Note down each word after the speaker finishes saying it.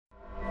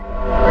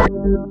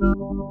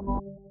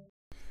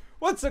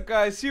What's up,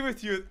 guys? Here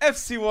with you,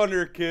 FC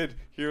Wonder Kid.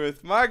 Here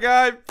with my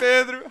guy,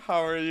 Pedro.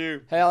 How are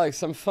you? Hey,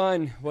 Alex, I'm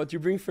fine. What do you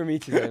bring for me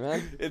today,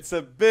 man? It's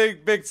a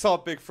big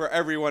topic for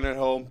everyone at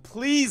home.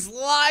 Please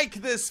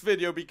like this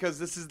video because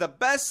this is the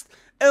best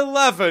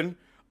 11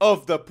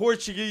 of the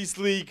Portuguese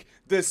League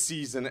this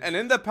season. And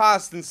in the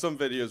past, in some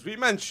videos, we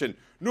mentioned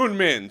Nuno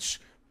Mendes,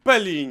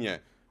 Palhinha,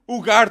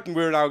 Ugarte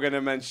we're now going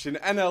to mention,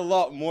 and a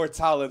lot more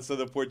talents of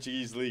the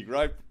Portuguese League,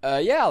 right?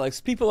 Yeah,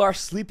 Alex, people are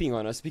sleeping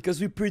on us because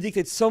we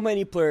predicted so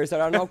many players that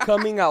are now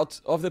coming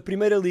out of the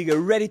Primeira Liga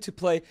ready to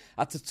play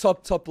at the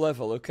top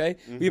level, okay?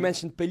 We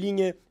mentioned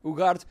Palhinha,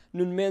 Ugarte,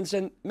 Nuno Mendes,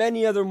 and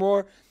many other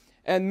more.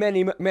 And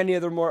many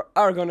other more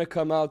are going to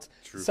come out.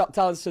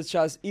 Talents such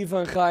as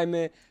Ivan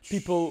Jaime,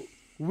 people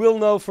will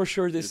know for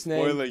sure this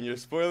name. You're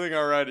spoiling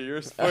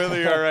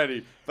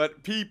already.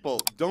 But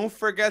people, don't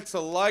forget to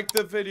like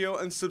the video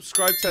and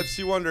subscribe to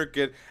FC Wonder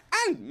Kid.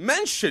 And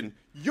mention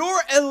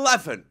your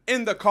 11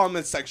 in the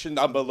comment section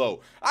down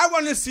below. I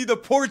want to see the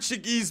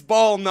Portuguese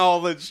ball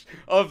knowledge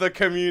of the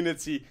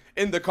community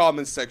in the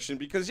comment section.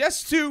 Because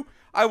yes, too,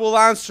 I will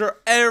answer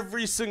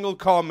every single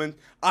comment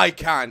I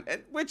can.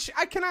 Which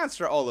I can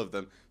answer all of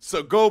them.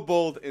 So go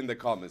bold in the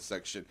comment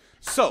section.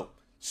 So,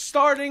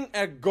 starting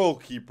at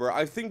goalkeeper,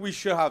 I think we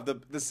should have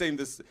the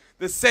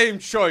same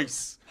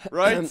choice,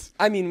 right?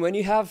 I mean, when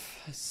you have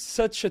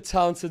such a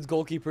talented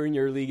goalkeeper in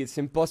your league, it's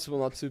impossible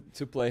not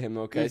to play him,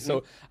 okay?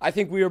 So I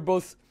think we are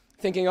both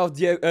thinking of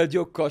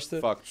Diogo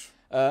Costa. Fact.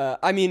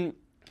 I mean,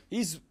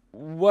 he's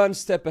one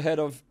step ahead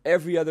of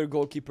every other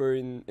goalkeeper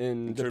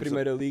in the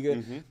Primeira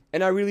Liga.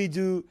 And I really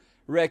do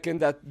reckon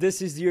that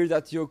this is the year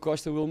that Diogo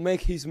Costa will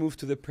make his move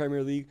to the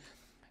Premier League.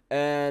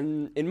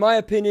 And in my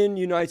opinion,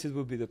 United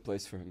will be the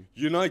place for him.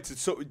 United.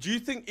 So do you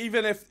think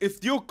even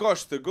if Diogo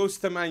Costa goes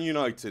to Man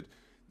United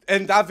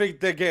and David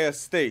De Gea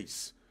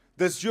stays,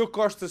 does Diogo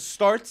Costa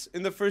start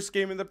in the first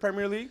game in the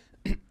Premier League?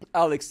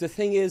 Alex, the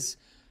thing is,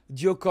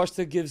 Diogo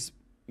Costa gives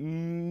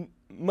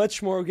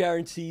much more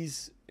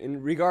guarantees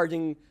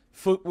regarding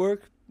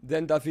footwork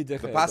than David De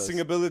Gea. The passing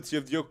ability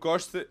of Diogo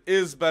Costa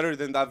is better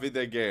than David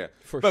De Gea.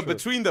 But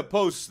between the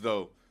posts,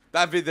 though,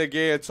 David De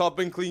Gea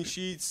topping clean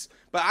sheets.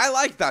 But I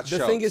like that shot.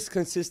 The thing is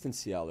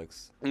consistency,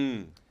 Alex.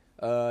 You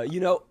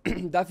know,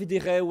 David De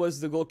Gea was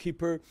the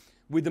goalkeeper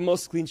with the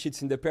most clean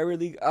sheets in the Premier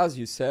League. As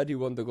you said, he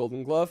won the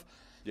Golden Glove.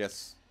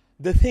 Yes.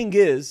 The thing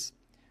is,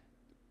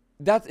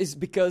 that is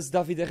because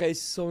David De Gea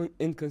is so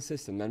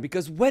inconsistent, man.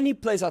 Because when he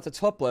plays at the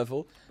top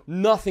level,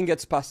 nothing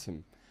gets past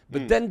him.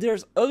 But then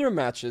there's other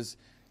matches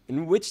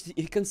in which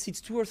he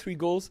concedes 2 or 3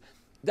 goals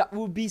that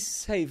will be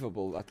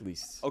savable, at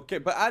least. Okay,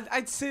 but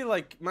I'd say,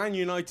 like, Man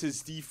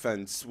United's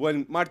defense,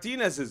 when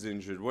Martinez is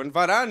injured, when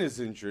Varane is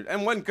injured,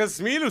 and when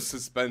Casemiro's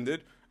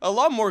suspended, a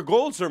lot more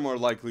goals are more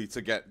likely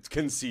to get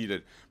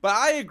conceded. But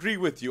I agree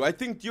with you. I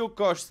think Diogo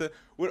Costa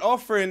would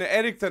offer in the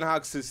Erik ten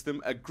Hag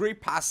system a great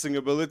passing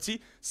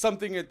ability,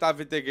 something that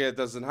David De Gea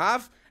doesn't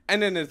have.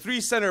 And in a 3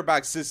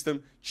 center-back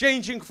system,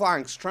 changing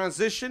flanks,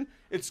 transition,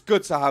 it's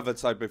good to have a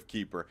type of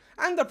keeper.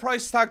 And the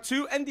price tag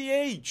too, and the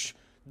age.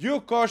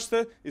 Diogo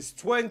Costa is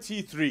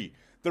 23.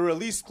 The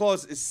release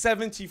clause is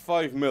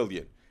 75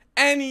 million.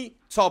 Any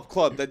top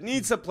club that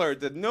needs a player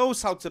that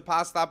knows how to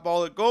pass that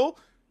ball at goal,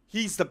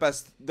 he's the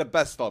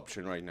best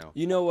option right now.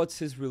 You know what's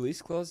his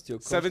release clause,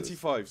 Diogo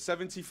Costa?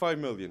 75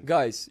 million.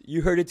 Guys,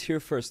 you heard it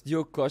here first.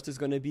 Diogo Costa is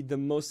going to be the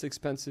most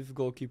expensive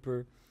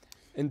goalkeeper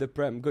in the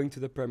going to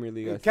the Premier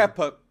League. I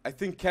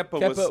think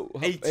Kepa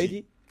was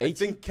 80. I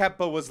think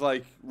Kepa was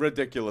like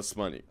ridiculous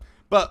money.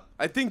 But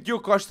I think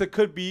Diogo Costa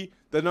could be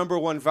the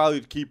 #1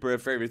 valued keeper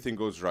if everything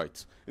goes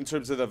right in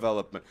terms of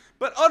development.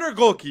 But other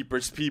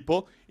goalkeepers,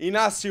 people,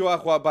 Inácio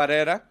Agua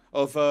Barreira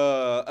of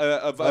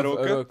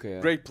Aroca, yeah.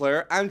 Great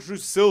player. Andrew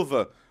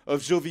Silva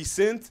of Gil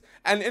Vicente.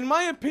 And in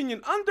my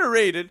opinion,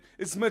 underrated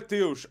is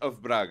Mateus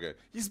of Braga.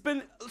 He's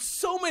been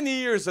so many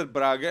years at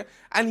Braga,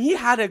 and he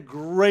had a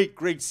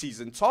great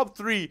season. Top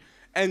 3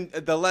 and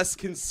the less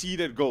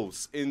conceded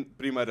goals in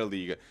Primeira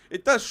Liga.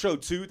 It does show,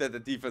 too, that the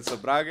defense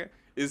of Braga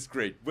is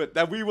great, but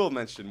that we will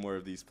mention more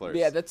of these players.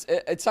 Yeah,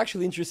 it's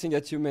actually interesting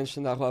that you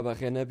mentioned Agua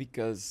Barreira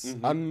because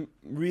I'm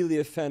really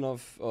a fan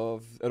of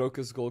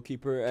Aroca's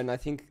goalkeeper, and I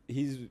think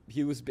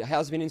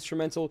has been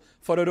instrumental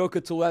for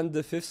Aroca to land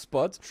the 5th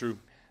spot. True.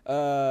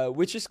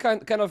 Which is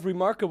kind of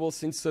remarkable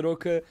since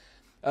Aroca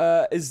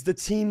is the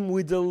team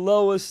with the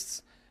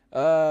lowest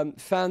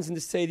fans in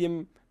the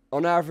stadium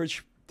on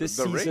average this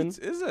season.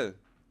 The rate, is it?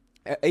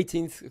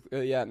 18th,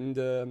 yeah, in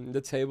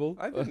the table.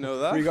 I didn't know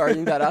that.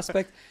 Regarding that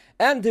aspect.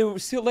 And they were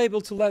still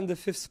able to land the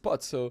 5th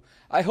spot. So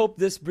I hope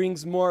this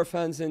brings more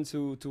fans in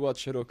to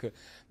watch Aroca.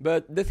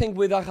 But the thing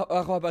with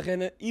Agua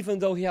Barreira, even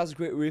though he has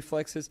great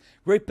reflexes,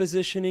 great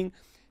positioning,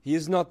 he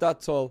is not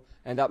that tall.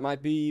 And that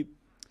might be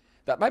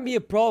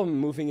a problem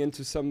moving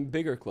into some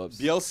bigger clubs.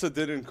 Bielsa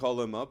didn't call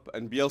him up,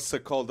 and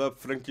Bielsa called up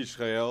Frank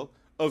Israel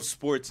of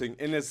Sporting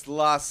in his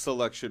last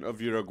selection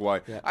of Uruguay.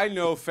 Yeah. I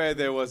know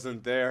Fede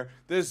wasn't there.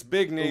 There's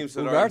big names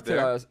that aren't there.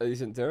 Ugarte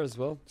isn't there as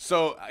well.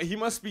 So he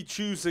must be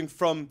choosing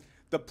from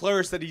the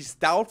players that he's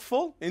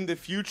doubtful in the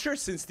future,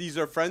 since these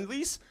are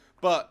friendlies.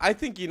 But I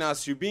think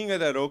Inácio, being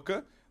at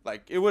Aroca,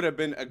 like, it would have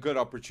been a good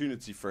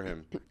opportunity for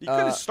him. He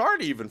could have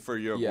started even for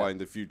Uruguay in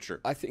the future.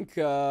 I think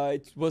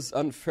it was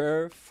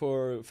unfair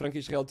for Frank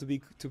Israel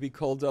to be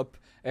called up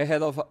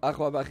ahead of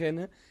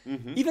Arruabarrena,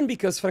 even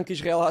because Frank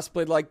Israel has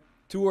played like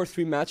 2 or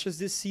 3 matches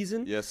this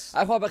season. Yes.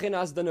 Arruabarrena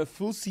has done a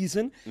full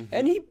season,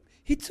 and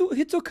he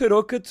took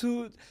Aroca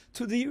to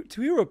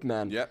Europe,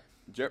 man. Yep.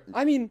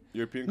 I mean,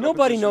 European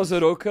nobody knows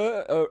competitions.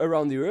 Aroca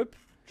around Europe.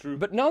 True.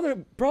 But now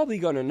they're probably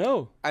gonna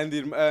know. And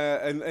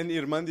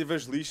Irmandi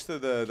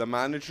Vajlista, the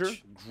manager,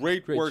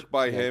 great work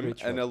by him,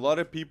 and a lot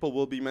of people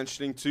will be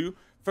mentioning too,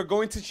 for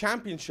going to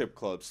championship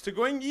clubs, to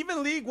going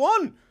even League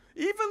One.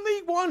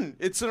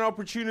 It's an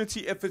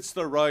opportunity if it's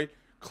the right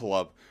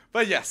club.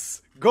 But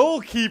yes,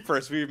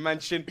 goalkeepers we've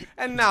mentioned,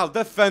 and now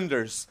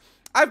defenders.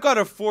 I've got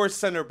a 4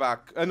 defender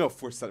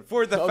system.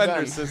 4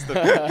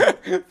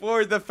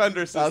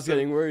 defender system. I was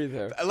getting worried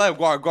there. Like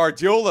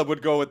Guardiola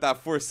would go with that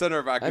 4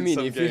 center back. I mean,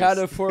 if you had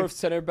a 4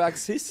 center back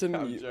system,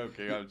 I'm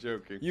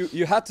joking.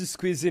 You had to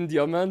squeeze in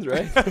Diamond,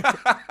 right?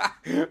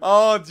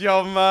 Oh,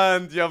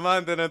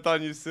 Diamond and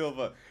Antonio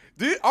Silva.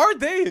 Are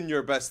they in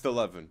your best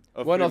 11?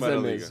 One of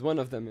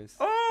them is.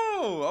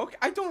 Oh, okay.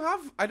 I don't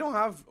have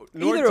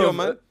Either of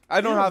Diamond. it.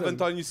 I don't Either have of them.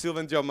 Antonio Silva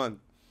and Diamond.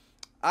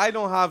 I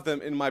don't have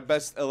them in my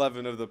best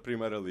 11 of the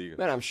Primera Liga.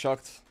 Man, I'm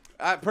shocked.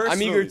 Personally,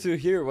 I'm eager to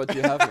hear what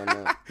you have on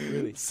that.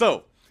 Really.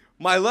 So,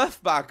 my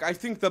left back, I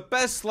think the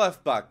best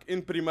left back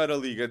in Primera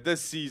Liga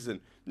this season,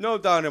 no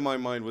doubt in my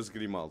mind, was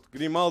Grimaldo.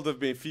 Grimaldo of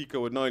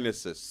Benfica with 9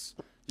 assists.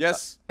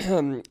 Yes?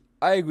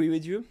 I agree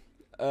with you.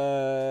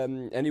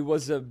 And it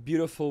was a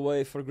beautiful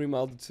way for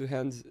Grimaldo to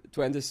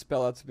end his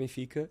spell at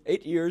Benfica.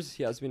 8 years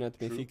he has been at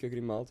Benfica,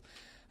 Grimaldo.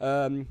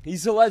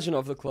 He's a legend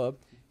of the club.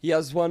 He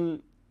has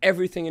won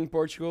everything in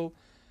Portugal.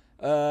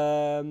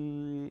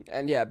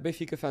 And yeah,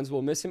 Benfica fans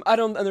will miss him. I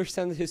don't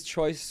understand his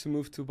choice to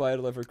move to Bayer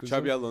Leverkusen.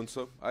 Xabi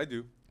Alonso, I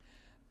do.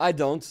 I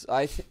don't.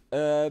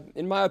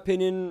 In my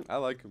opinion, I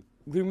like him.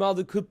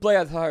 Grimaldo could play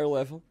at a higher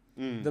level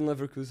than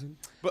Leverkusen.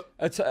 But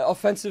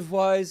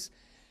offensive-wise,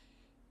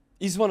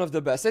 he's one of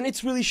the best. And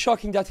it's really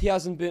shocking that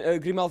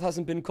Grimaldo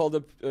hasn't been called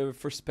up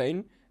for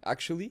Spain,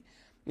 actually.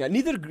 Yeah,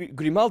 neither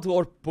Grimaldo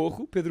or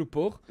Pedro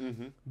Porro.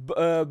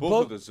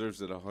 Both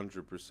deserves it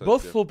 100%.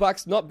 Both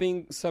fullbacks not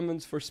being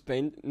summoned for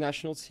Spain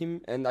national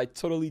team, and I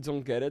totally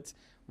don't get it.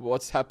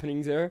 What's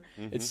happening there?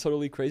 It's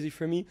totally crazy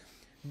for me.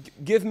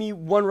 Give me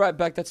one right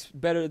back that's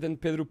better than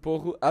Pedro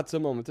Porro at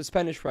the moment, a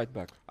Spanish right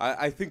back.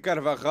 I think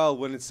Carvajal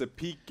when it's a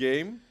peak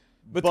game.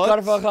 But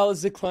Carvajal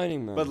is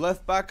declining, man. But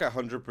left back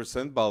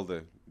 100%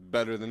 Balde.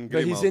 Better than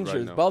Grimaldo. But he's injured.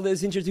 Right now. Balde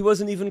is injured. He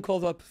wasn't even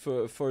called up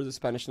for the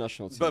Spanish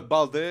national team. But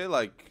Balde,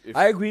 like,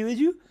 I agree with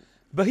you,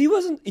 but he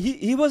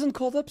wasn't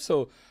called up.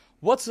 So,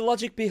 what's the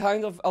logic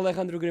behind of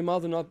Alejandro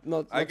Grimaldo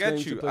not? I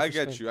get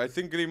you. I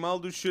think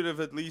Grimaldo should have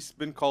at least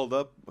been called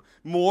up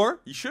more.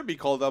 He should be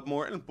called up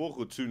more, and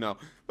Porro too now.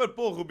 But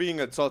Porro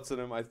being at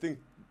Tottenham, I think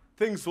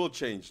things will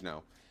change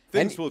now.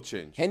 Things will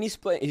change. And he's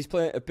playing.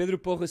 Pedro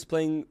Porro is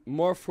playing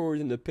more forward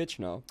in the pitch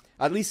now.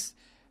 At least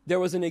there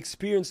was an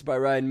experience by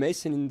Ryan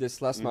Mason in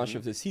this last match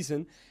of the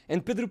season,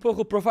 and Pedro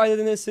Porro provided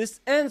an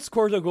assist and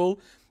scored a goal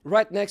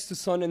right next to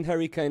Son and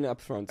Harry Kane up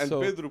front. And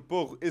Pedro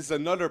Porro is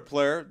another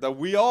player that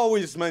we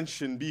always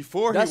mention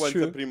before he went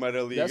to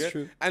Primera Liga. That's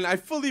true. And I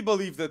fully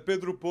believe that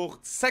Pedro Porro's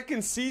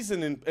second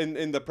season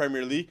in the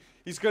Premier League,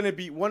 he's going to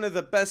be one of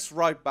the best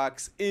right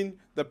backs in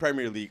the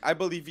Premier League. I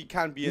believe he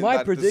can be in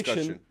that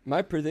discussion.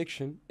 My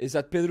prediction is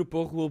that Pedro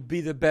Porro will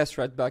be the best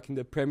right back in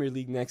the Premier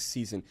League next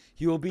season.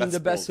 He will be in the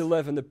best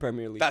 11 in the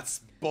Premier League. That's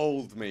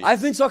bold, mate.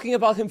 I've been talking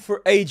about him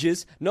for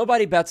ages.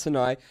 Nobody bats an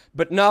eye.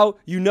 But now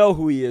you know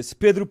who he is.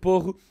 Pedro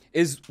Porro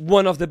is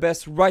one of the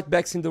best right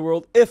backs in the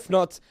world, if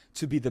not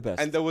to be the best.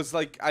 And there was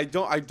like I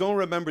don't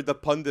remember the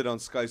pundit on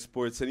Sky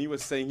Sports, and he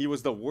was saying he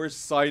was the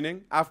worst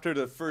signing after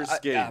the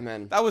first game. Yeah,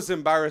 man. That was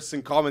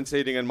embarrassing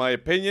commentating, in my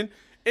opinion.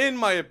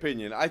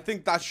 I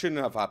think that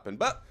shouldn't have happened.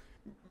 But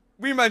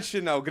we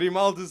mentioned now,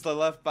 Grimaldo's the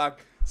left back,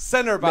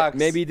 center backs.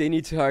 Maybe they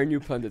need to hire new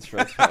pundits,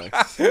 right?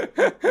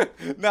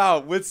 Now,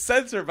 with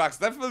center backs,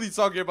 definitely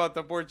talking about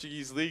the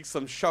Portuguese League,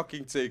 some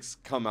shocking takes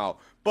come out.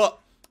 But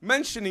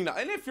mentioning that,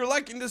 and if you're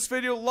liking this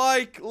video,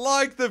 like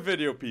the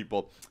video,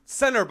 people.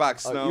 Center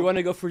backs now. You want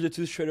to go for the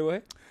 2 straight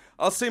away?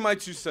 I'll say my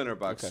 2 center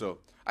backs. Okay. So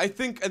I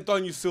think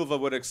Antonio Silva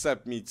would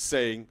accept me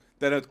saying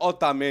that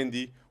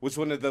Otamendi was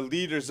one of the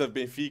leaders of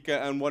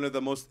Benfica and one of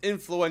the most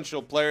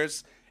influential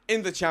players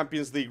in the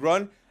Champions League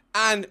run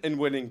and in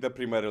winning the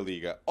Primera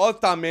Liga.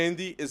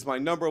 Otamendi is my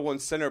number 1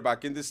 center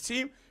back in this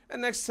team,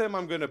 and next to him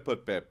I'm going to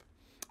put Pep.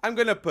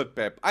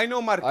 I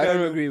know Marcano. I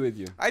don't agree with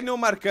you. I know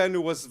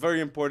Marcano was very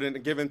important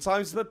at given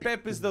times, but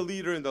Pep is the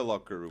leader in the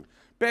locker room.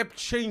 Pep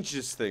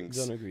changes things.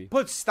 Don't agree.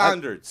 Put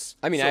standards.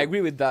 I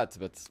agree with that,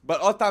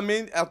 but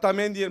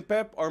Otamendi and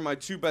Pep are my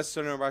 2 best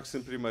center backs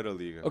in Primera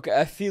Liga. Okay,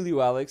 I feel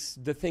you, Alex.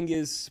 The thing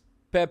is,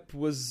 Pep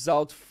was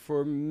out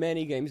for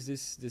many games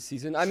this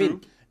season. I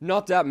mean,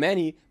 not that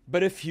many,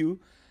 but a few.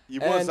 He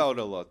was out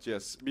a lot,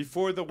 yes,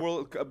 before the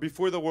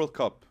World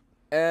Cup.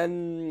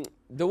 And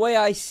the way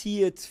I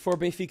see it for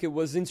Benfica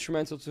was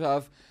instrumental to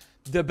have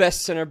the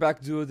best center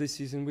back duo this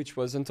season, which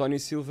was Antonio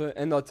Silva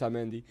and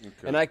Otamendi.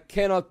 Okay. And I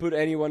cannot put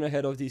anyone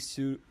ahead of these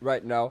two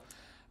right now.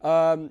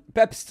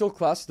 Pep's still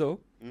class though.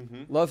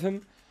 Love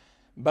him.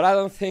 But I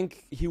don't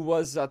think he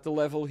was at the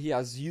level he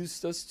has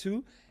used us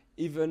to.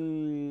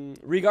 Even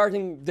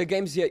regarding the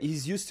games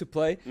he's used to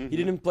play, he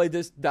didn't play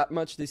that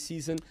much this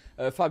season.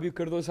 Fabio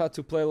Cardoso had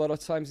to play a lot of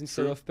times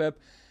instead of Pep.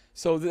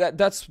 So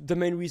that's the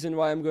main reason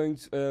why I'm going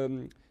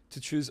to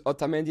choose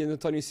Otamendi and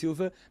Antonio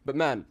Silva. But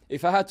man,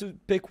 if I had to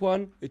pick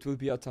one, it would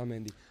be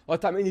Otamendi.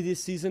 Otamendi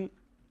this season,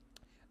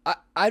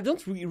 I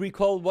don't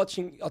recall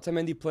watching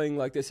Otamendi playing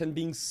like this and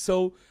being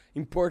so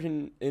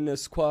important in a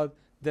squad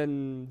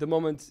than the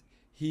moment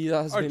he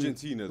has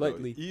Argentina, been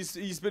lately.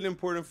 Though. He's been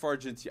important for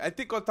Argentina. I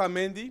think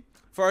Otamendi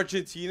for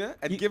Argentina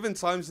at given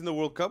times in the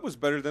World Cup was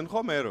better than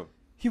Romero.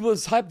 He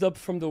was hyped up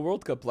from the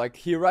World Cup. Like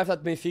he arrived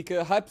at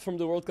Benfica, hyped from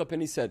the World Cup,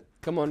 and he said,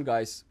 "Come on,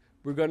 guys,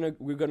 we're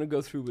gonna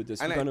go through with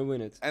this. We're gonna win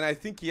it." And I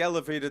think he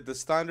elevated the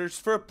standards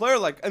for a player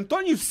like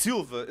Antonio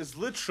Silva is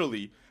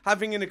literally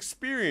having an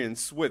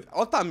experience with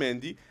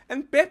Otamendi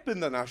and Pep in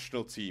the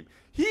national team.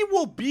 He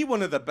will be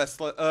one of the best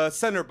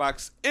center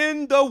backs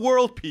in the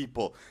world,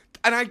 people.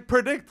 And I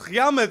predict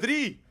Real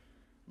Madrid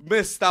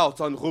missed out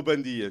on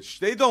Ruben Dias.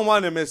 They don't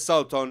want to miss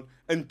out on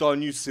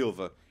Antonio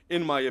Silva,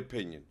 in my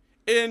opinion.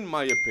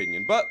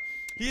 But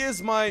he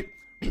is my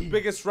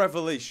biggest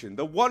revelation.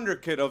 The wonder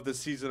kid of the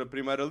season of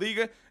Primeira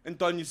Liga,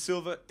 Antonio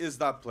Silva, is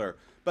that player.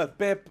 But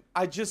Pep,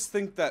 I just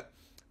think that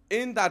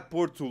in that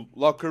Porto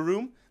locker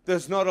room,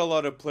 there's not a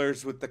lot of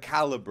players with the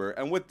caliber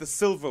and with the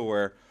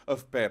silverware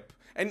of Pep.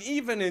 And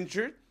even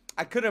injured,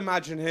 I could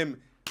imagine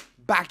him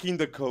backing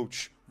the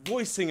coach,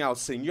 voicing out,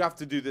 saying, you have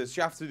to do this,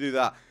 you have to do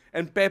that.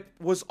 And Pep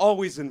was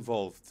always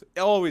involved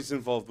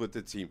with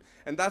the team.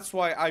 And that's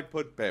why I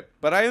put Pep.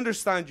 But I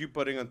understand you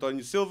putting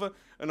Antonio Silva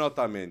and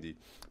Otamendi.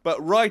 But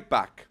right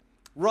back,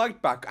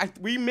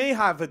 we may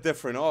have a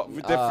different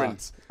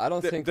choice. I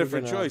don't think we're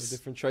gonna have a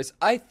different choice.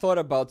 I thought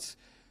about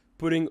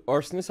putting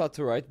Orsnes at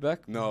the right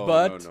back.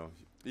 No.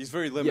 He's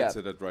very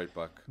limited at right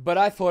back. But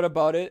I thought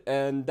about it,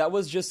 and that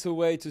was just a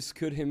way to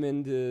scoot him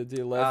in the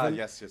 11.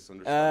 Yes,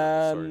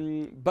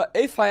 understandable. Sorry. But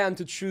if I am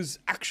to choose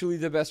actually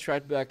the best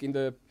right back in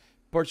the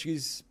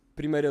Portuguese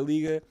Primeira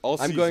Liga,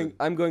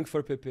 I'm going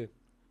for Pepe.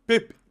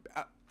 Pepe.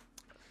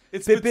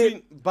 It's Pepe.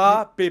 Between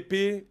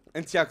Pepe,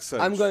 and Tiago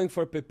Santos. I'm going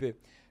for Pepe.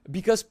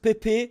 Because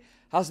Pepe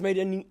has made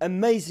an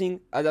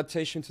amazing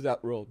adaptation to that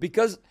role.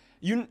 Because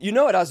you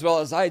know it as well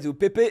as I do.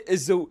 Pepe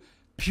is a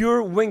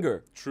pure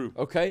winger. True.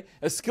 Okay?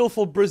 A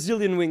skillful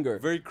Brazilian winger.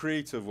 Very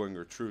creative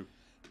winger, true.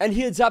 And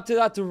he adapted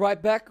that to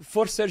right back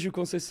for Sérgio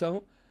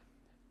Conceição.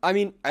 I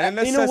mean,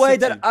 in a way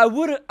that I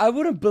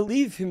wouldn't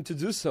believe him to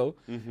do so.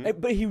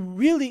 But he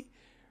really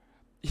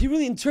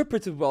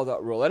interpreted well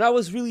that role. And I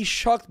was really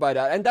shocked by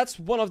that. And that's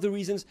one of the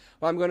reasons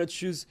why I'm going to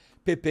choose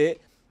Pepe.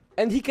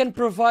 And he can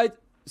provide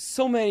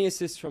so many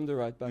assists from the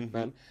right back,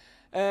 man.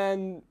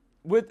 And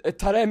with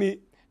Taremi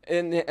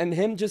and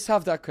him just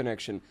have that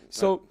connection.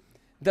 So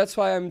that's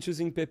why I'm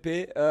choosing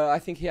Pepe. I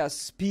think he has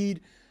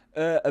speed,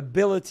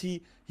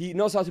 ability. He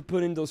knows how to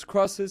put in those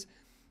crosses.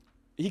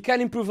 He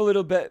can improve a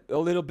little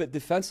bit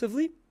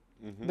defensively.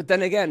 But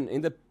then again,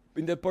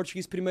 in the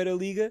Portuguese Primeira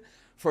Liga,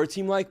 for a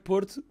team like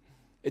Porto,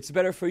 it's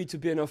better for you to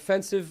be an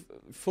offensive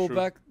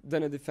fullback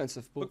than a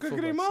defensive fullback. Look at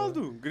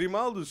Grimaldo.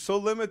 Grimaldo's so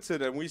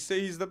limited, and we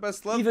say he's the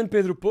best left. Even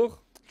Pedro Porro.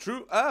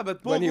 True.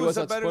 But Porro was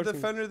a better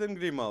defender than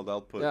Grimaldo,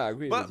 I'll put. Yeah, I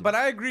agree. But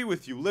I agree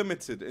with you,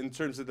 limited in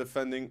terms of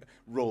defending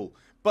role.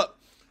 But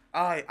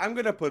I'm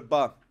going to put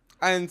Ba.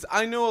 And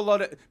I know a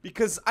lot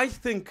because I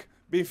think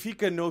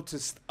Benfica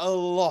noticed a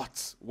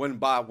lot when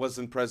Ba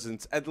wasn't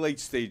present at late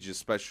stages,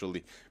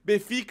 especially.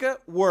 Benfica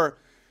were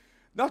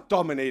not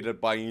dominated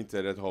by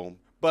Inter at home.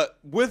 But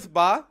with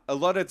Ba, a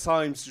lot of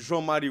times,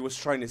 João Mário was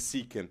trying to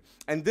seek him.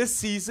 And this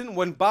season,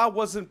 when Ba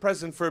wasn't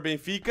present for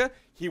Benfica,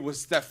 he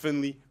was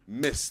definitely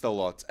missed a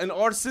lot. And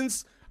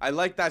Orsens, I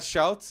like that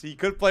shout. He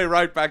could play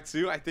right back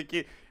too. I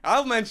think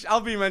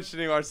I'll be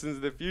mentioning Orsens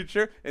in the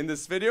future in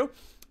this video.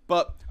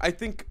 But I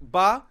think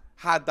Ba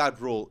had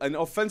that role. And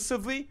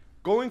offensively,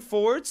 going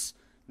forwards,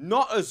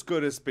 not as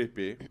good as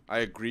Pepe. I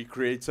agree,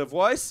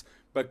 creative-wise.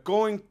 But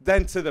going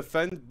then to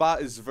defend, Ba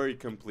is very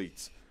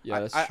complete.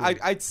 Yeah, that's true.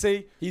 I'd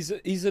say he's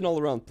an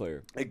all-around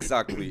player.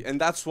 Exactly, and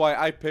that's why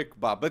I pick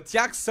Ba. But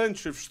Tiago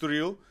Santos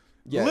Estoril,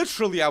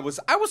 literally, I was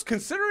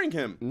considering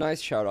him.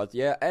 Nice shout out,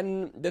 yeah.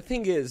 And the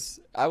thing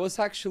is, I was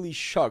actually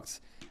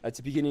shocked at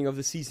the beginning of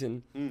the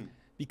season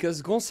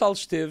because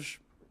Gonçalves Esteves,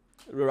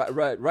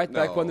 right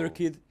back wonder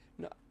kid.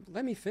 No,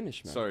 let me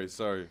finish, man.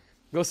 Sorry.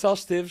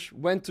 Gonçalves Esteves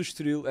went to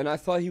Estoril, and I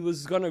thought he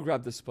was gonna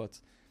grab the spot.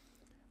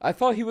 I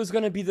thought he was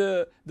gonna be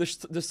the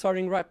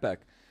starting right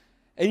back.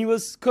 And he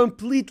was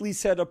completely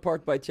set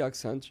apart by Tiago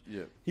Santos.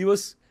 Yeah. He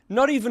was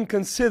not even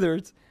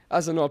considered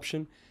as an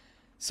option.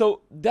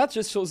 So that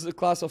just shows the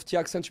class of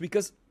Tiago Santos,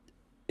 because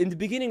in the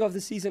beginning of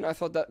the season, I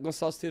thought that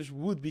Gonçalves Esteves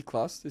would be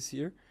class this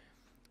year.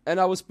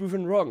 And I was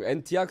proven wrong.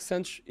 And Tiago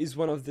Santos is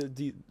one of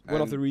the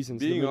reasons.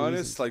 Being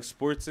honest, like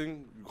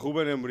Sporting,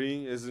 Ruben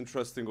Amorim isn't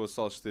trusting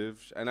Gonçalves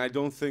Esteves. And I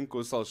don't think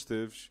Gonçalves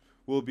Esteves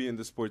will be in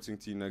the Sporting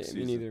team next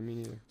season. Me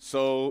neither.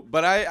 So,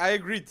 but I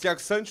agree. Tiago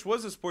Santos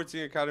was a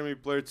Sporting Academy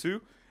player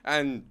too,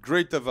 and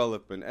great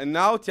development. And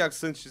now Tiago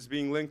Santos is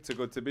being linked to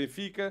go to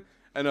Benfica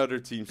and other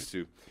teams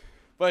too.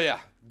 But yeah,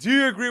 do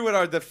you agree with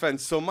our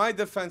defense? So my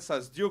defense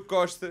has Diogo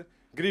Costa,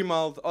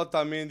 Grimaldo,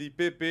 Otamendi,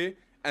 Pepe,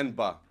 and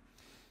Ba.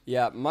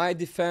 Yeah, my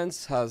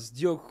defense has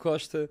Diogo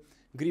Costa,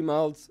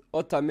 Grimaldo,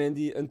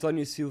 Otamendi,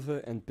 António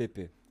Silva, and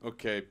Pepe.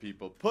 Okay,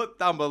 people, put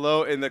down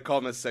below in the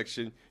comment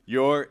section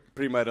your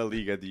Primeira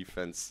Liga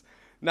defense.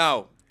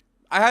 Now,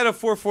 I had a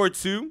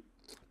 4-4-2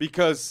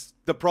 because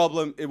the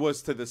problem, it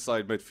was to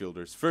decide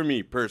midfielders. For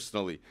me,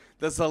 personally,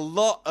 there's a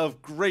lot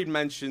of great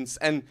mentions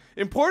and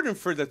important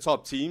for the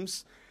top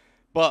teams,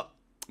 but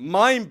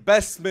my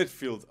best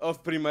midfield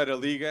of Primeira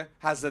Liga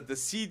has at the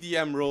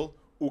CDM role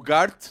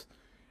Ugarte.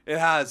 It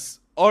has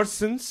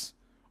Orsens,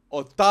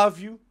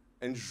 Otávio,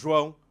 and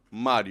João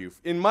Mário.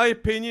 In my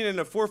opinion, in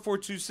a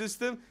 4-4-2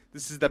 system,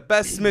 this is the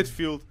best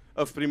midfield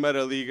of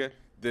Primeira Liga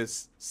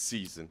this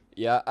season.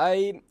 Yeah,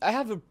 I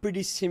have a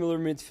pretty similar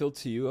midfield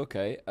to you,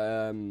 okay.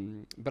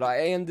 But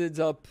I ended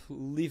up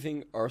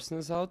leaving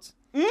Orsens out.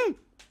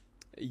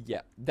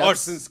 Yeah.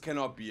 Orsens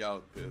cannot be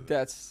out, Pedro.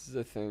 That's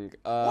the thing.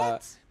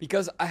 What?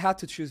 Because I had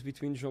to choose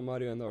between João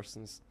Mário and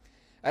Orsens.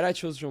 And I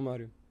chose João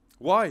Mário.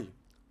 Why?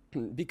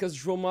 Because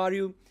João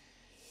Mário...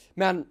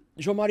 Man,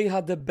 João Mário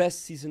had the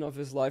best season of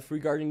his life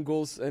regarding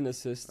goals and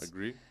assists.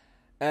 Agree.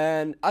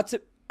 And at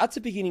the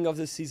beginning of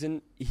the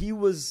season, he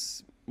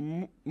was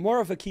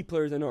more of a key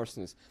player than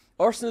Orsens.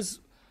 Orsens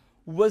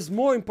was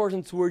more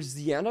important towards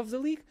the end of the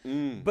league,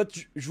 but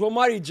João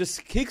Mário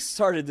just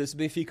kick-started this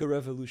Benfica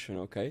revolution,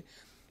 okay?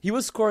 He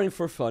was scoring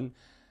for fun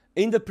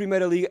in the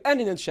Primeira Liga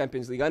and in the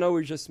Champions League. I know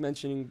we're just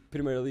mentioning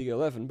Primeira Liga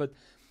 11, but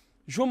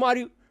João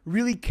Mário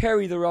really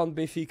carried around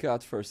Benfica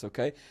at first,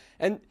 okay?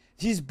 And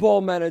his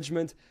ball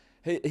management,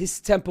 his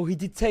tempo, he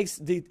dictates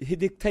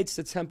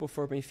the tempo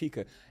for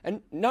Benfica.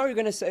 And now you're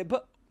going to say,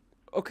 but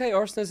okay,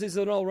 Orsens is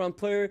an all-round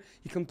player.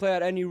 He can play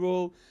at any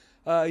role.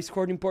 He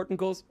scored important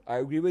goals. I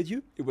agree with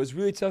you. It was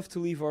really tough to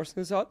leave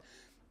Orsens out.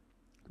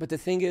 But the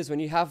thing is, when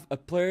you have a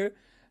player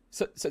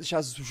such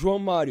as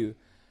João Mário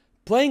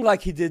playing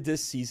like he did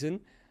this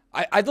season,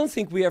 I don't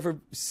think we ever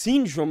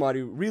seen João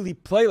Mário really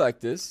play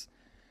like this.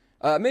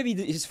 Maybe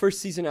his first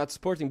season at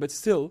Sporting, but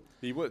still.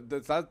 He would,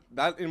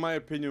 that in my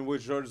opinion,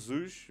 with Jorge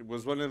Jesus,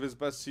 was one of his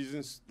best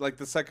seasons, like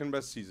the second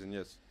best season,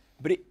 yes.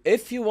 But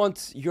if you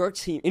want your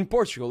team, in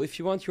Portugal, if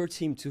you want your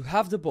team to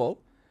have the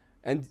ball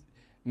and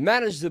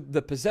manage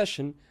the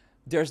possession,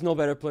 there's no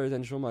better player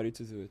than João Mário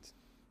to do it.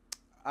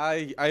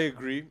 I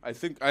agree. I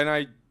think, and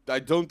I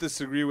don't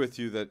disagree with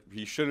you that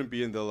he shouldn't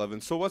be in the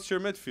 11. So what's your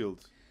midfield?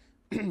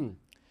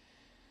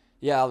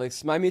 Yeah,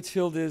 Alex, my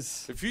midfield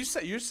is... If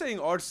you're saying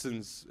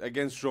Orsens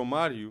against João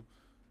Mário,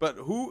 but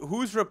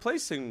who's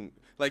replacing?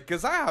 Like,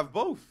 because I have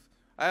both.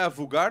 I have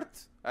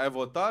Ugarte, I have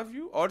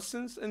Otávio,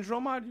 Orsens, and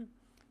João Mário.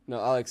 No,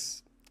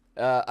 Alex,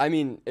 I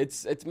mean,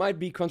 it might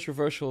be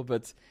controversial,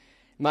 but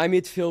my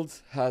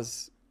midfield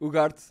has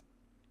Ugarte,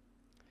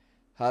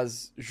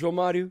 has João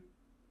Mário,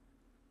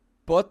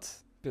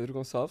 Pedro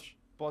Gonçalves.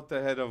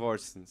 Ahead of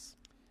Orsens.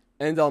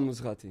 And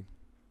Almozrati.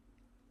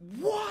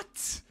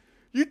 What?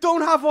 You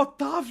don't have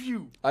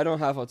Otávio? I don't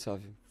have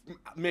Otávio.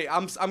 Mate,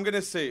 I'm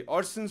gonna say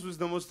Orsens was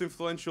the most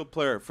influential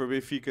player for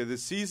Benfica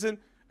this season,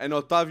 and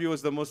Otávio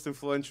was the most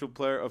influential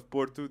player of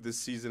Porto this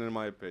season, in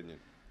my opinion.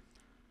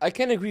 I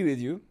can agree with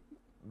you.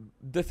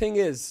 The thing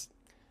is,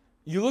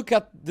 you look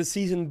at the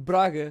season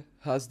Braga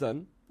has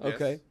done,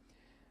 okay, Yes.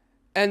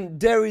 and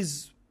there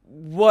is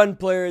one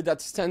player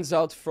that stands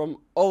out from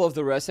all of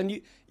the rest, and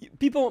you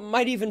people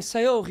might even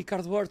say, "Oh,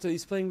 Ricardo Horta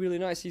is playing really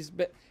nice. He's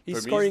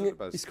scoring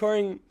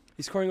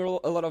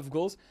a lot of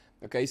goals."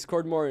 Okay, he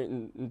scored more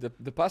in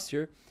the past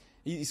year.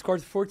 He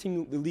scored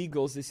 14 league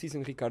goals this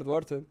season, Ricardo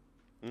Horta.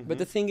 Mm-hmm. But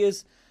the thing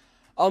is,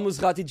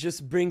 Almozrati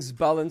just brings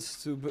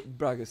balance to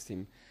Braga's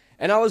team.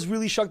 And I was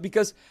really shocked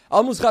because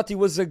Almozrati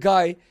was a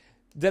guy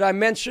that I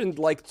mentioned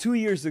like 2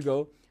 years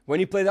ago when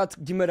he played at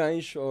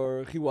Guimarães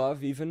or Rio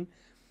Ave even,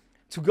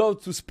 to go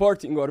to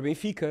Sporting or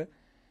Benfica.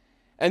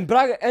 And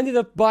Braga ended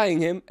up buying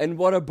him, and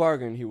what a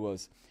bargain he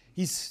was.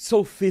 He's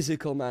so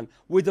physical, man.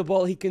 With the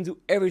ball, he can do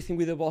everything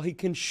with the ball. He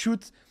can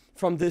shoot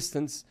from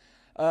distance.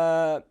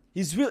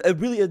 He's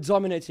really a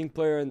dominating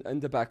player in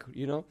the back,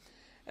 you know.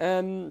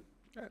 And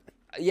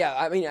yeah,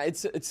 I mean,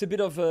 it's a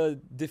bit of a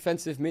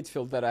defensive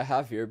midfield that I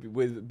have here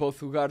with both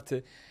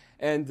Ugarte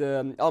and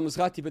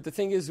Almozrati. But the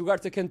thing is,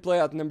 Ugarte can play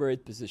at number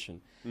 8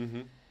 position.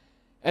 Mm-hmm.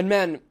 And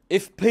man,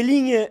 if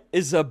Pelinha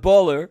is a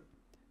baller,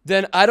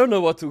 then I don't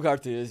know what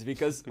Ugarte is,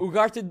 because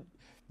Ugarte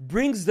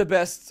brings the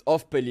best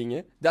of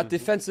Pelinha, that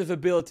defensive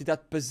ability,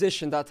 that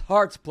position, that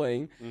hard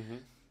playing. Mm-hmm.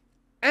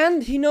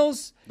 And he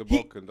knows... The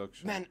ball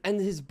conduction. Man,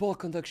 and his ball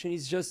conduction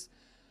is just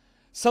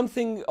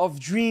something of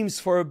dreams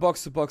for a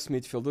box-to-box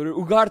midfielder.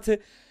 Ugarte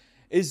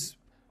is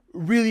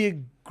really a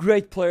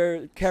great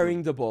player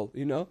carrying the ball,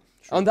 you know?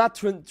 True. On that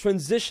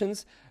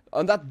transitions,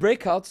 on that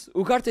breakouts,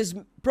 Ugarte is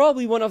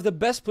probably one of the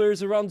best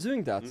players around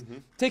doing that. Mm-hmm.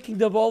 Taking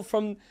the ball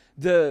from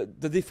the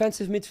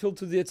defensive midfield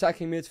to the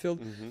attacking midfield.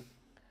 Mm-hmm.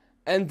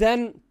 and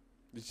then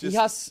It's he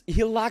just,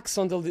 he lacks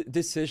on the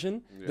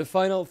decision, the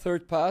final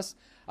third pass.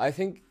 I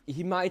think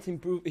he might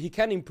improve. He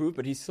can improve,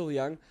 but he's still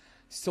young,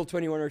 still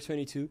 21 or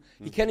 22.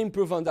 He can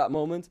improve on that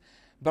moment,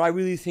 but I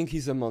really think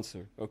he's a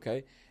monster.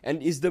 Okay,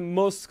 and he's the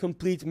most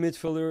complete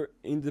midfielder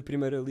in the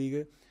Primeira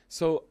Liga.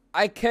 So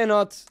I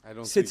cannot I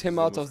don't sit think him he's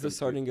out most of the complete.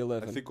 starting I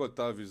 11. think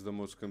Otávio is the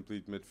most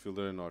complete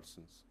midfielder in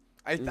Arsenal's.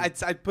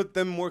 I'd put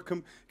them more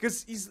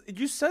because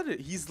you said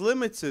it. He's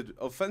limited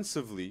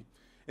offensively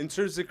in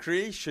terms of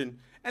creation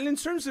and in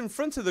terms in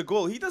front of the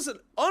goal. He does an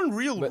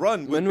unreal But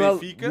run with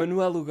Benfica.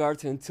 Manuel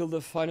Ugarte until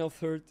the final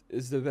third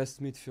is the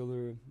best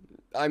midfielder.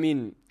 I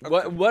mean,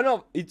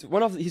 Okay.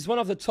 he's one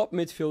of the top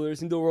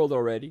midfielders in the world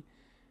already.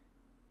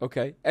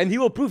 Okay, and he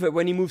will prove it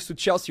when he moves to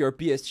Chelsea or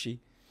PSG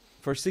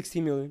for 60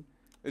 million.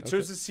 In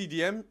terms of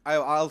CDM,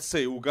 I'll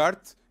say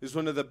Ugarte is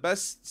one of the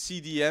best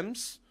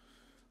CDMs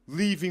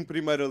leaving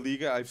Primeira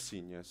Liga I've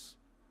seen, yes.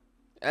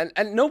 And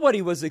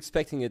nobody was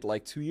expecting it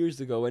like 2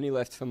 years ago when he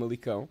left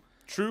Famalicão.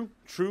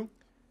 True.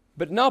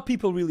 But now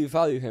people really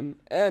value him,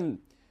 and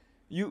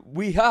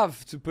we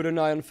have to put an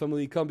eye on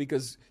Famalicão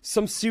because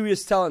some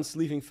serious talents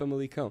leaving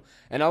Famalicão.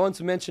 And I want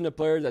to mention a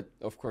player that,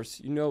 of course,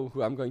 you know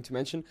who I'm going to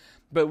mention,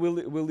 but we'll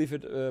leave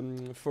it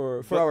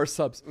for our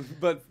subs.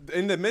 But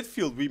in the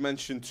midfield, we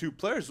mentioned two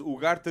players,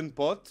 Ugarte and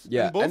Pot.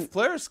 Yeah, and both and-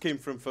 players came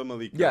from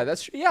Famalicão. Yeah,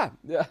 that's yeah.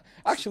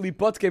 Actually,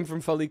 Pot came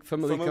from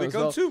Famalicão as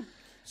well. too.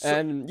 So,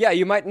 And yeah,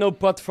 you might know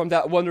Pot from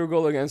that wonder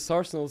goal against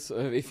Arsenal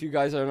if you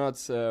guys are not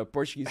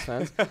Portuguese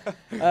fans.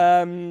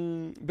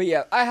 But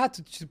yeah, I had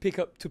to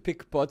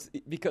pick Pot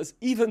because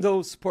even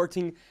though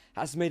Sporting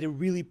has made a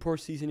really poor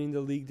season in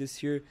the league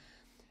this year,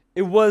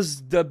 it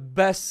was the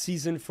best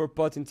season for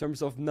Pot in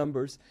terms of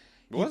numbers.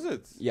 was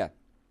it? Yeah,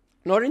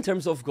 not in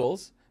terms of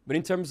goals, but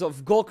in terms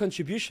of goal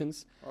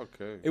contributions,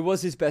 Okay. it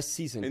was his best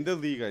season. In the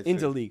league, I think. In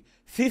the league,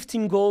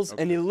 15 goals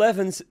and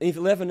Okay.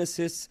 11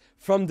 assists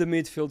from the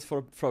midfield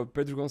for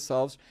Pedro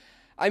Gonçalves.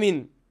 I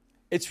mean,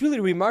 it's really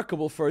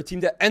remarkable for a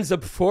team that ends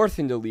up fourth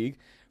in the league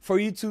for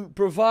you to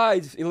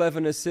provide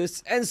 11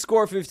 assists and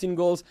score 15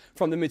 goals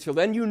from the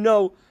midfield. And you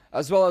know,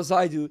 as well as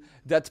I do,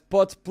 that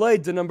Pot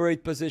played the number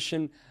 8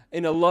 position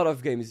in a lot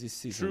of games this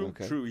season.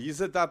 True.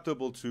 He's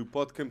adaptable too.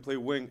 Pot can play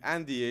wing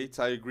and the 8.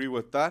 I agree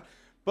with that.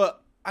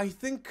 But I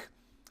think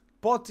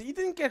Pot, he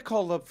didn't get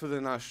called up for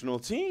the national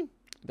team.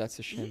 That's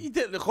a shame. He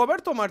did.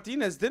 Roberto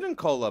Martinez didn't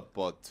call up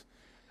Pot.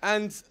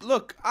 And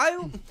look,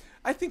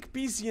 I think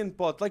Pizzi and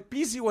Pot, like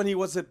Pizzi when he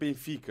was at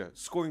Benfica,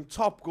 scoring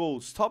top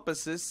goals, top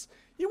assists,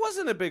 he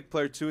wasn't a big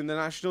player too in the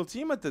national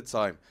team at the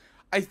time.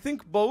 I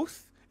think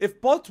both,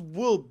 if Pot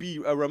will be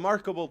a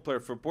remarkable player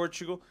for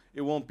Portugal,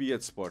 it won't be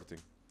at Sporting,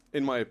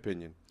 in my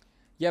opinion.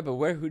 Yeah, but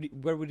where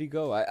would he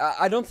go?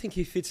 I don't think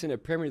he fits in a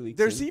Premier League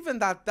There's team. even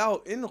that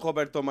doubt in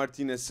Roberto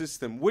Martinez's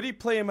system. Would he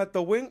play him at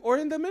the wing or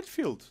in the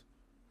midfield?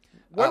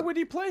 Where would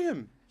he play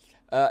him?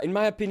 In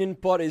my opinion,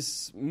 Pot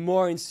is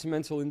more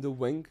instrumental in the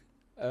wing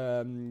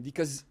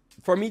because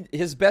for me,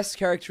 his best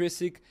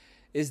characteristic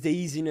is the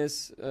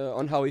easiness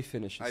on how he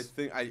finishes.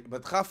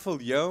 But Rafa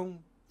Leão,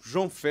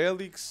 João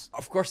Félix.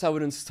 Of course, I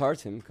wouldn't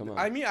start him. Come on.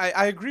 I mean,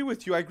 I agree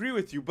with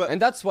you. But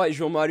And that's why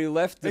João Mário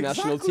left the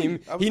national Exactly.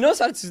 team. He knows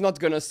that he's not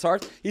going to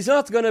start. He's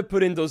not going to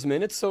put in those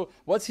minutes. So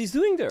what's he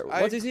doing there?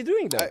 What is he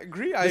doing there? I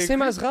agree. The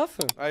same as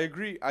Rafa. I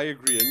agree. And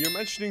you're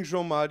mentioning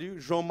João Mário.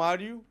 João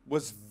Mário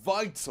was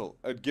vital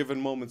at given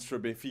moments for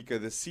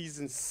Benfica this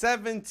season.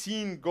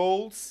 17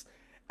 goals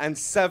and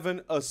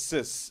 7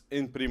 assists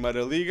in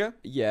Primeira Liga.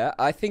 Yeah,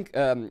 I think.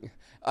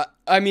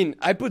 I mean,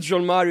 I put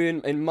João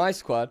Mário in my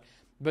squad,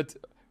 but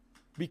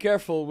be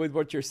careful with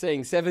what you're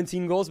saying.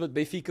 17 goals, but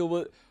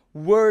Benfica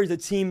were the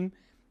team,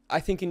 I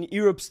think, in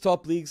Europe's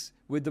top leagues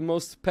with the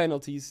most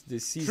penalties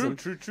this season.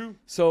 True.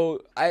 So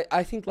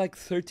I think like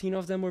 13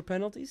 of them were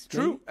penalties.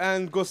 True. maybe?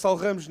 And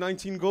Gonçalves,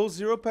 19 goals,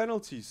 0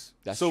 penalties.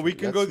 That's so we true.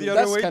 can go the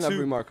other That's way kind too. of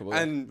remarkable.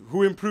 And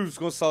who improves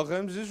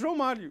Gonçalves is João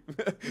Mário.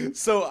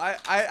 So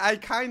I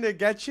kind of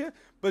get you.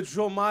 But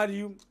João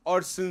Mário,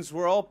 Arsens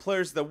were all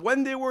players that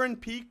when they were in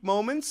peak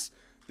moments,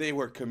 they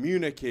were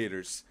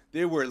communicators.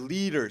 They were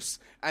leaders.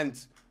 And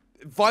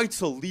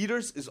vital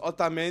leaders is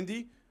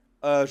Otamendi,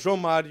 João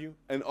Mário,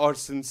 and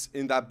Arsens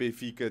in that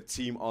Benfica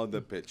team on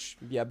the pitch.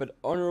 Yeah, but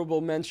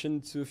honorable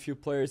mention to a few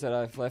players that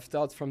I've left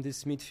out from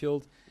this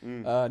midfield,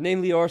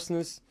 namely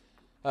Orsnes.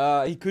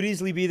 He could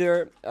easily be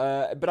there,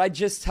 but I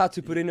just had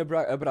to put in a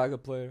Braga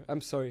player.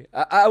 I'm sorry.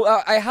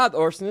 I had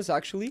Orsnes,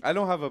 actually. I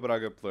don't have a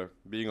Braga player,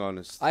 being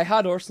honest. I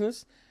had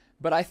Orsnes,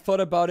 but I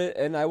thought about it,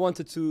 and I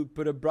wanted to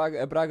put a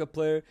Braga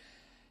player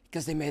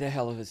because they made a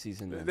hell of a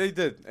season. Man. They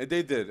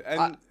did.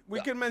 And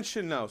we can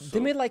mention now. So. They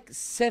made like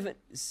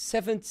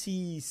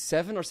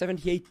 77 or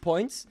 78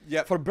 points.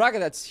 Yeah. For Braga,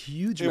 that's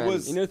huge, It man.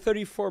 was- In a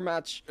 34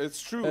 match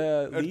It's true.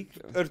 league.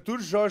 Artur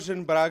Jorge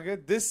and Braga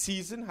this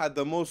season had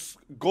the most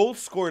goals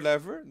scored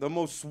ever, the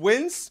most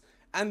wins,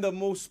 and the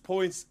most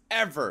points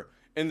ever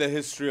in the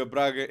history of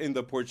Braga in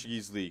the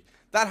Portuguese League.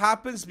 That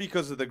happens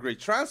because of the great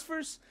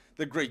transfers,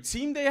 the great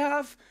team they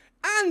have,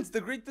 and the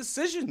great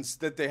decisions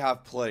that they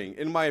have playing.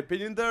 In my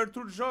opinion, the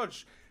Artur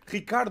Jorge.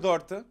 Ricardo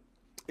Horta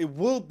it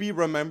will be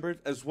remembered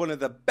as one of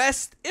the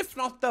best, if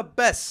not the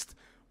best,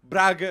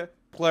 Braga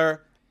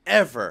player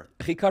ever.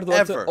 Ricardo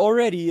Horta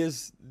already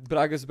is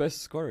Braga's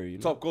best scorer. You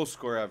know? Top goal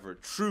scorer ever.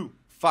 True.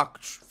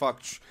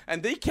 Fact.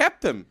 And they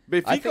kept him.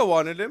 Benfica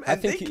wanted him,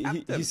 and they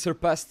kept him. He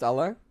surpassed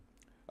Alain.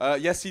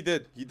 Yes, he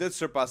did. He did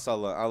surpass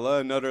Alain.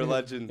 Alain, another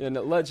legend. Yeah,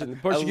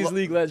 legend. Portuguese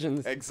League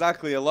legend.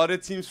 Exactly. A lot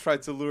of teams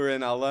tried to lure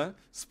in Alain.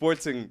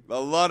 Sporting, a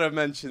lot of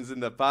mentions in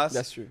the past.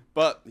 That's true.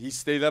 But he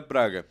stayed at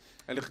Braga.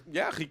 And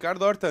yeah,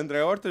 Ricardo Horta,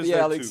 André Horta is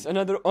there Alex, too.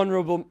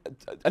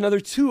 Another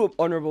two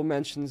honorable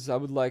mentions I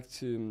would like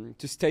to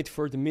state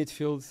for the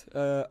midfield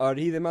are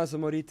Idemaza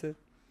Morita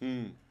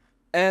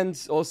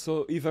and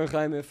also Ivan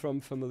Raime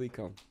from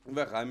Famalicão.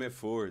 Ivan Raime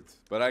forward,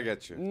 but I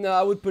get you. No,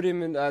 I would put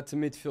him in at the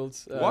midfield.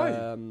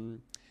 Why?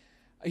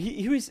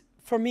 He is,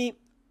 for me,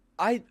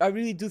 I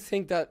really do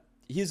think that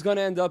he's going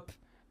to end up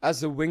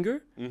as a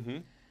winger,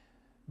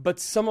 but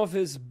some of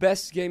his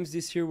best games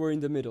this year were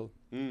in the middle.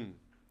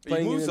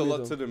 He moves a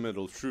lot to the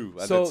middle, true.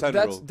 So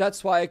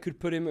that's why I could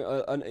put him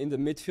in the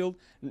midfield.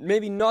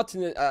 Maybe not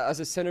as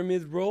a center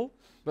mid role,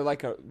 but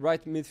like a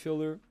right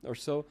midfielder or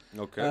so.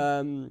 Okay.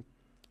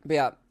 But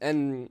yeah,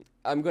 and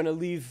I'm gonna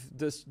leave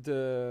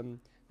the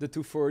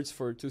two forwards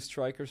for two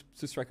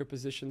striker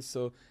positions.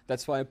 So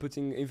that's why I'm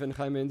putting Ivan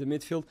Raime in the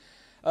midfield.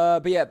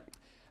 But yeah,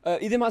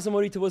 Idemaza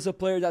Morita was a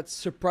player that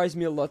surprised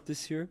me a lot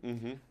this year.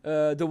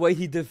 The way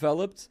he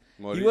developed.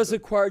 Morita. He was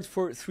acquired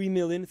for 3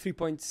 million,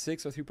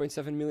 3.6 or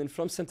 3.7 million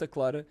from Santa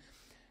Clara.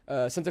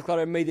 Santa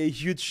Clara made a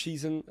huge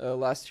season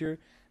last year,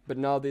 but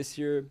now this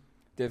year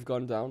they've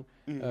gone down.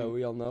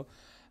 We all know.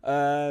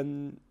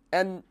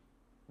 And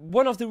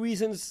one of the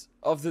reasons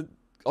of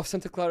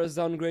Santa Clara's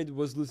downgrade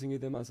was losing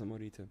Idemaza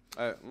Morita.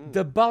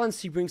 The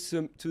balance he brings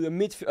to the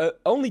midfield,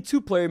 only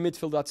two-player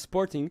midfield at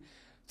Sporting,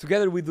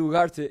 together with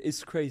Ugarte,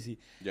 is crazy.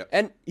 Yeah.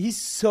 And he's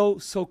so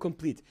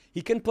complete.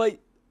 He can play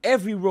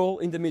every role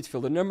in the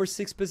midfield. The number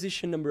 6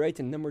 position, number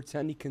 8 and number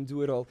 10, he can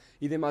do it all.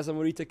 Idemaza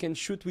Morita can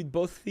shoot with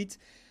both feet.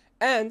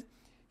 And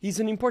he's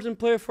an important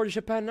player for the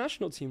Japan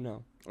national team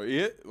now.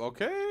 Yeah,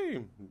 okay.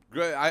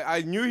 Great.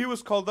 I knew he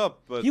was called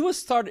up, but...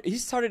 He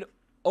started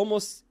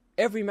almost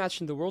every match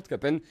in the World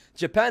Cup. And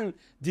Japan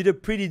did a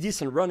pretty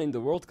decent run in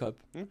the World Cup.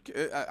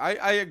 Okay.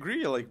 I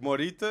agree. Like,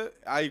 Morita,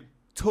 I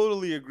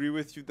totally agree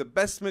with you. The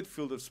best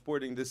midfield of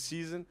Sporting this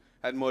season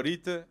had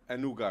Morita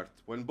and Ugarte.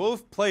 When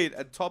both played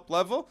at top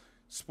level,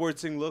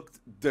 Sporting looked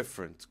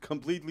different,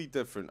 completely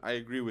different. I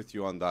agree with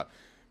you on that.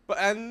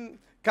 And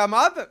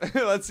Kamada,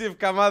 let's see if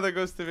Kamada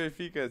goes to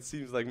Benfica. It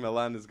seems like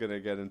Milan is going to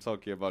get him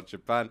talking about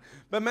Japan.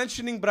 But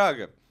mentioning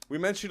Braga, we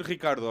mentioned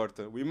Ricardo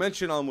Horta, we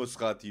mentioned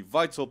Al-Musrati,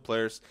 vital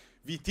players.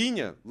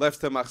 Vitinha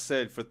left to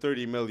Marseille for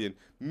 30 million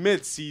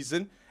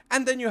mid-season.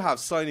 And then you have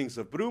signings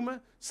of Bruma,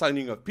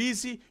 signing of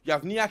Pizzi. You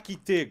have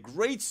Niakite,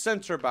 great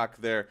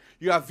centre-back there.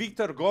 You have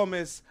Victor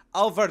Gomes,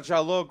 Alvar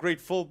Jaló, great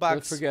fullbacks.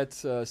 Don't forget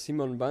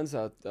Simon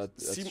Banza at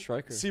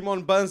striker.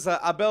 Simon Banza,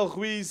 Abel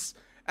Ruiz,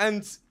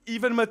 and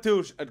even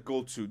Mateus at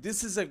goal too.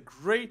 This is a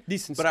great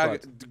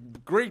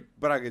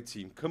Braga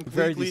team, completely.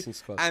 Very decent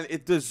squad. And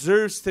it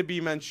deserves to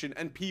be mentioned,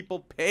 and people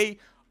pay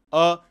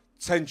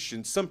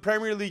attention. Some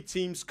Premier League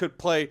teams could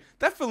play,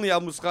 definitely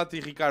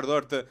Al-Musrati, Ricardo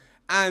Horta,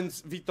 and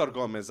Victor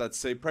Gomes. I'd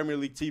say Premier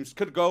League teams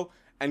could go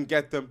and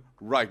get them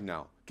right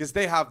now, because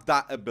they have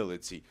that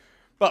ability.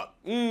 But,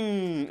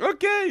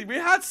 okay, we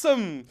had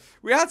some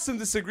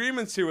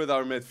disagreements here with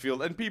our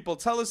midfield, and people,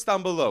 tell us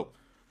down below,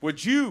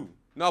 would you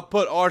not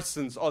put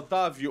Orsens,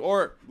 Otávio,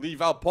 or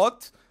leave out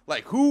Pot?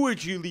 Like, who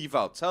would you leave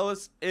out? Tell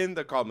us in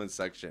the comment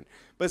section.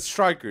 But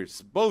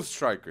strikers, both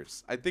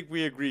strikers, I think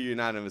we agree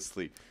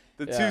unanimously.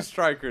 The two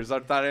strikers are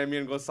Taremi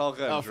and Gonçalves,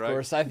 right? Of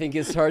course, I think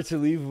it's hard to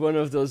leave one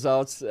of those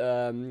out.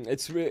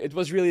 It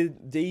was really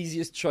the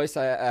easiest choice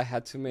I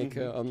had to make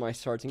on my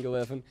starting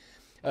 11.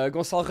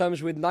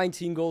 Gonçalves with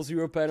 19 goals,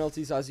 0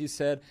 penalties, as you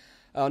said,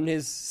 on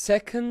his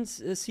second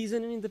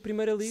season in the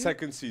Primeira League.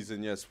 Second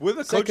season, yes. With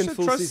a coach that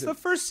trusts the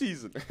first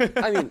season.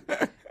 I mean,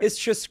 it's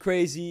just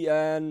crazy.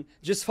 And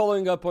just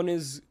following up on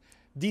his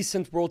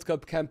decent World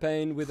Cup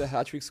campaign with a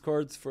hat-trick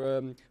scored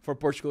for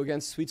Portugal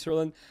against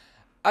Switzerland,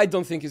 I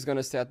don't think he's going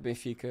to stay at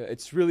Benfica.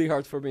 It's really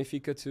hard for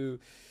Benfica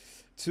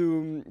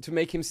to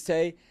make him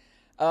stay.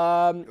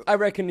 I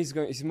reckon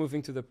he's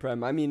moving to the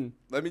Prem. I mean,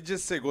 let me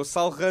just say,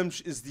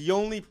 Gonçalves is the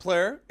only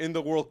player in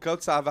the World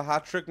Cup to have a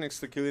hat-trick next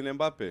to Kylian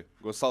Mbappe.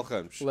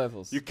 Gonçalves.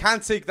 Levels. You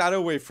can't take that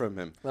away from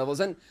him. Levels.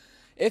 And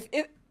if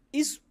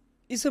he's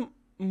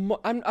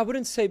I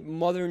wouldn't say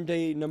modern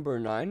day number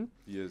 9.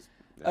 He is.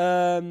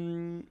 Yeah.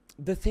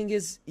 The thing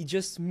is, he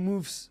just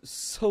moves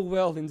so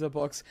well in the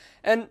box.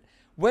 And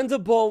when the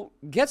ball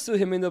gets to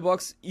him in the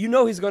box, you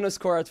know he's going to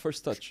score at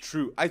first touch.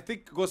 True. I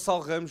think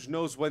Gonçalves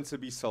knows when to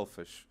be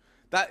selfish.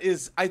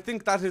 I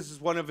think that is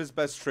one of his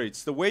best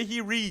traits. The way he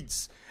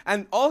reads.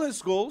 And all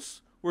his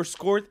goals were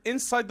scored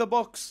inside the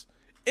box.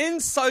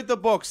 Inside the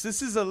box.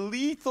 This is a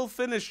lethal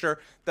finisher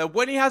that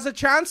when he has a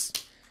chance,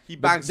 he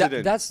bangs it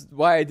in. That's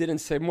why I didn't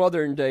say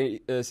modern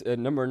day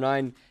number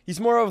 9. He's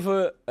more of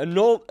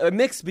a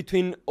mix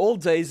between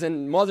old days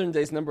and modern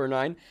days number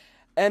 9.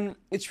 And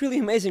it's really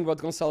amazing what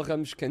Gonçalo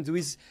Ramos can do.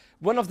 He's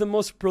one of the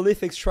most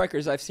prolific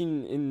strikers I've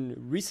seen in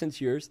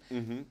recent years.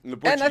 In the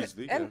Portuguese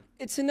League, and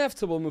it's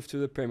inevitable move to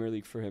the Premier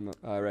League for him,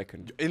 I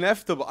reckon.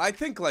 Inevitable. I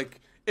think,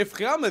 like, if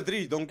Real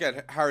Madrid don't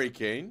get Harry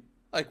Kane,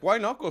 like, why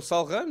not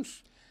Gonçalo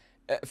Ramos?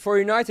 For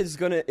United,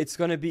 it's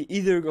gonna be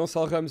either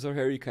Gonçalo Ramos or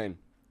Harry Kane.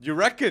 You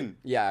reckon?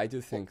 Yeah, I do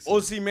think so.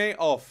 Osimhen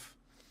off.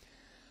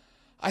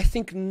 I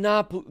think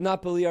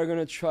Napoli are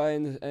gonna try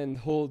and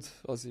hold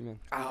Osimhen.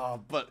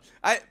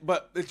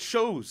 But it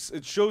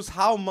shows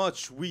how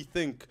much we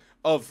think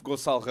of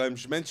Gonçalo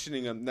Ramos,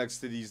 mentioning him next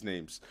to these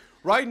names.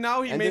 Right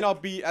now, he may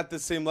not be at the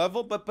same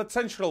level, but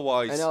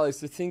potential-wise. And Alex,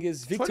 the thing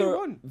is, Victor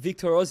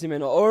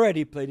Osimhen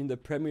already played in the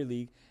Premier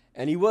League,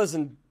 and he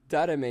wasn't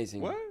that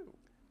amazing. What?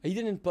 He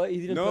didn't play.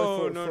 He didn't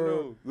play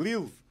for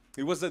Lille.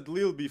 He was at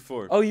Lille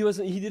before. Oh, he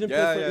wasn't. He didn't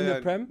play in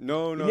the Prem.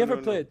 No, he never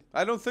played.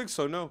 I don't think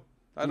so. No,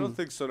 I don't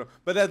think so. No.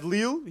 But at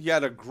Lille, he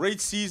had a great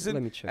season.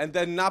 Let me check. And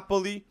then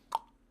Napoli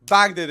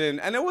bagged it in,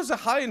 and it was a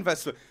high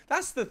investment.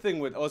 That's the thing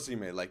with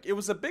Osimhen. Like, it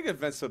was a big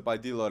investment by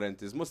De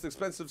Laurentiis, most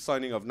expensive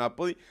signing of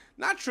Napoli.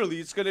 Naturally,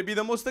 it's going to be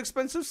the most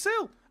expensive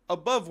sale,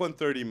 above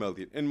 130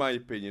 million, in my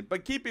opinion.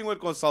 But keeping with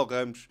Gonçalo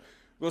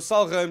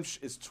Ramos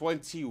is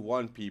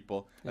 21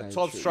 people, a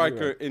top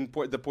striker in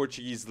the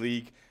Portuguese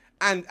League.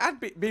 And at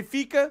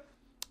Benfica,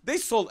 they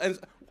sold. And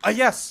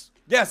yes,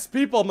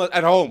 people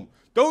at home.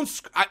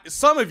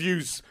 Some of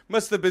you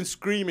must have been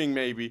screaming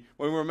maybe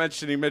when we were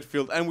mentioning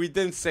midfield, and we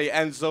didn't say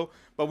Enzo,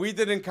 but we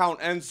didn't count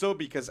Enzo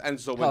because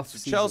Enzo went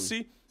to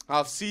Chelsea,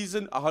 half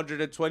season,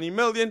 120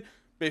 million.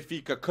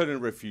 Benfica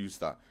couldn't refuse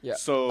that. Yeah.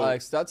 So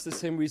Alex, that's the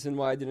same reason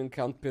why I didn't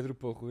count Pedro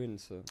Porro in.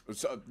 So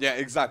yeah,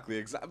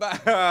 exactly.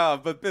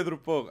 But Pedro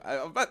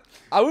Porro, but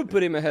I would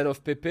put him ahead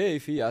of Pepe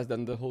if he has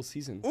done the whole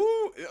season.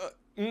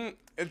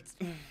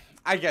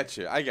 I get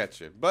you.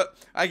 But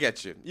I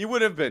get you. You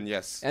would have been,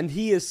 yes. And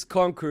he is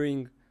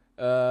conquering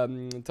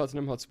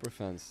Tottenham Hotspur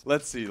fans.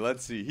 Let's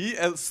see. He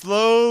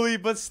slowly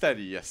but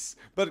steady, yes.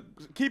 But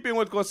keeping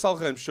with Gonçalo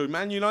Ramos,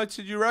 Man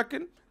United, you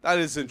reckon? That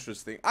is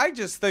interesting. I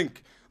just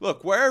think,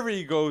 look, wherever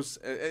he goes,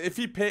 if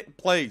he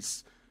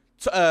plays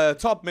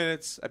top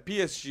minutes at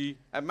PSG,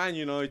 at Man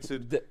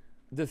United.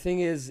 The thing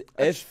is,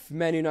 if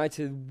Man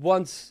United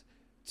wants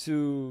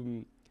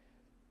to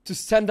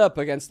stand up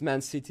against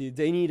Man City,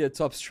 they need a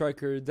top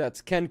striker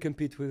that can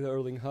compete with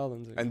Erling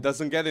Haaland. And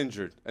doesn't get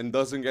injured.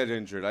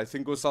 I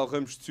think Gonçalo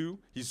Ramos too,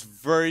 he's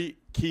very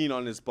keen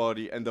on his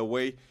body and the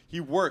way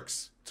he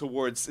works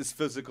towards his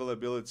physical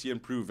ability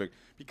improving.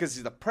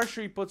 Because the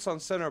pressure he puts on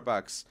center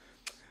backs,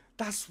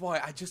 that's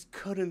why I just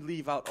couldn't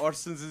leave out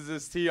Orsens as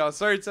his team. I'm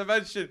sorry to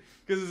mention,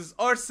 because it's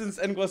Orsens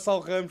and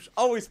Gonçalo Ramos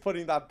always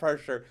putting that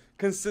pressure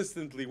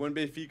consistently when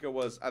Benfica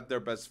was at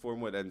their best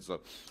form with Enzo.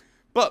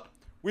 But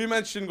we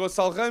mentioned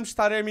Gonçalo Ramos,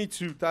 Taremi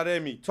too.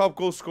 Taremi, top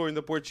goal scorer in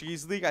the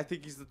Portuguese League. I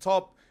think he's the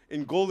top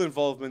in goal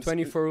involvement.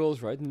 24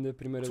 goals, right, in the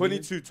Primeira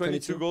Liga?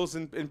 22 goals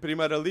in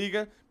Primeira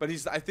Liga. But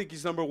I think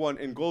he's number one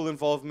in goal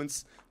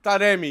involvements.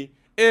 Taremi,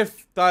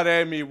 if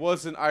Taremi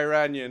wasn't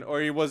Iranian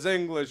or he was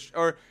English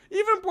or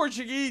even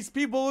Portuguese,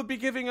 people would be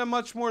giving him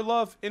much more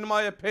love, in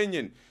my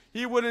opinion.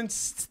 He wouldn't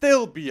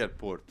still be at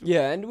Porto.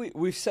 Yeah, and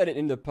we've said it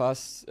in the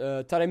past.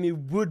 Taremi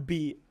would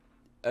be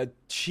a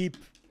cheap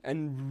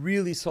and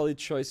really solid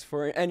choice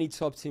for any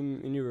top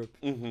team in Europe.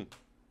 Mm-hmm.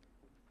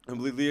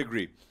 Completely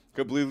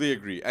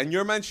agree. And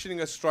you're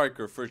mentioning a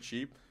striker for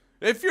cheap.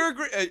 If you're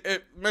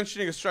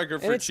mentioning a striker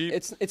for cheap,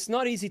 it's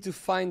not easy to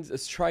find a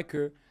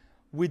striker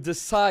with the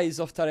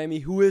size of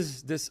Taremi who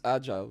is this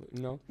agile.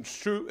 You know, it's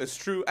true.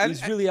 And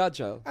he's really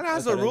agile. And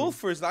has a role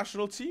for his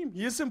national team.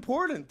 He is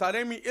important.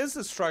 Taremi is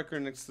a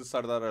striker next to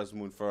Sardar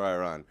Azmoun for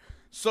Iran.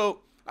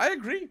 So I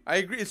agree.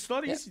 It's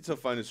not easy to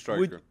find a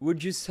striker.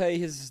 Would you say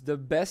he's the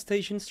best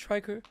Asian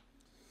striker,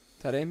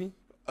 Taremi?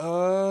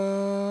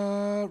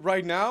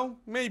 Right now,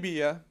 maybe,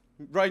 yeah.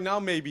 Right now,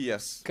 maybe,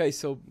 yes. Okay,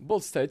 so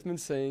bold statement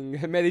saying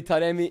Mehdi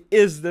Taremi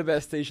is the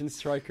best Asian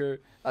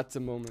striker at the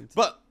moment.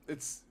 But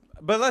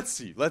let's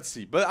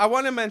see. But I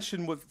want to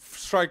mention with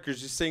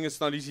strikers, you're saying it's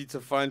not easy to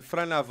find.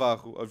 Fran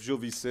Navarro of Gil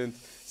Vicente,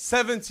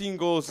 17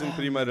 goals in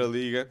Primeira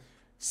Liga.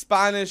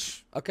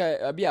 Spanish. Okay,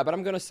 yeah, but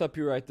I'm going to stop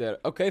you right there.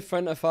 Okay,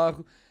 Fran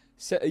Navarro,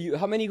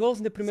 how many goals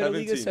in the Primeira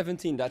Liga?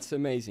 17. That's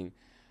amazing.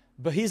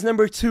 But he's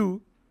number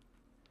 2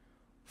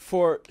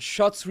 for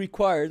shots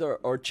required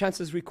or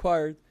chances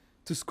required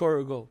to score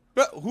a goal.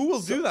 But who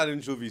will do that in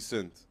Gil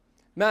Vicente?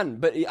 Man,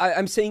 but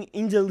I'm saying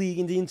in the league,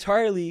 in the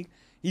entire league,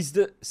 he's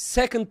the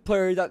second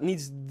player that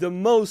needs the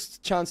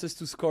most chances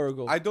to score a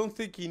goal. I don't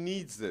think he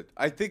needs it.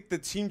 I think the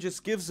team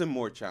just gives him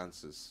more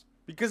chances.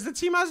 Because the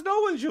team has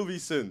no one, Gil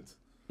Vicente.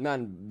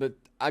 Man, but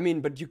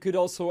you could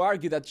also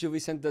argue that Gil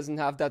Vicente doesn't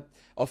have that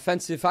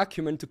offensive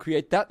acumen to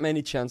create that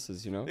many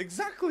chances, you know?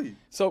 Exactly.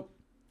 So,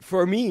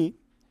 for me,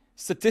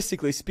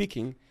 statistically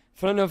speaking,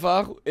 Fran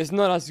Navarro is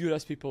not as good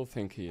as people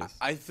think he is.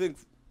 I think,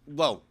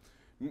 well,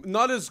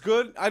 not as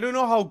good. I don't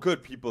know how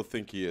good people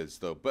think he is,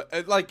 though.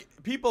 But, like,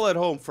 people at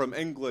home from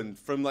England,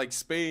 from, like,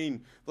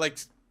 Spain, like,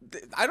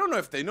 I don't know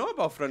if they know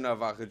about Fran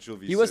Navarro and Gil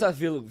Vicente. He was at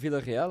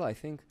Villarreal, I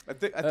think. I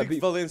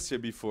think Valencia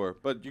before,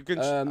 but you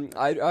can.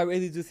 I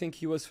really do think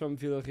he was from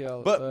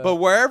Villarreal. But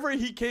wherever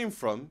he came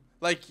from,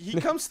 like he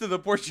comes to the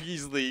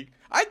Portuguese League.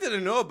 I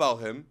didn't know about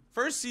him.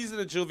 First season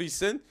at Gil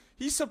Vicente,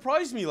 he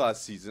surprised me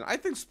last season. I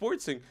think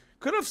Sporting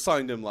could have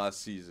signed him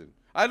last season.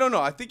 I don't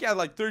know. I think he had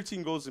like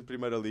 13 goals in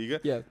Primeira Liga.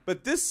 Yeah.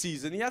 But this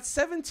season he had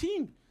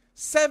 17.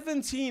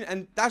 17,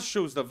 and that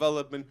shows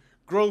development,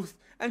 growth.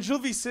 And Gil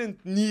Vicente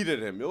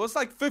needed him. It was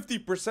like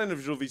 50%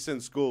 of Gil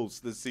Vicente's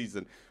goals this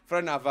season.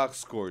 Fran Navarro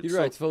scored. You're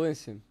right,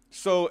 Valencia.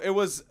 So it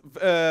was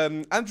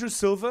Andrew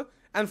Silva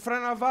and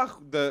Fran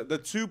Navarro,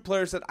 the two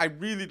players that I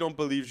really don't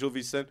believe Gil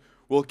Vicente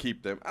will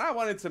keep them. And I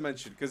wanted to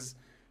mention because,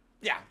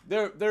 yeah,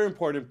 they're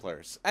important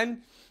players.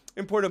 And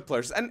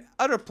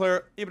other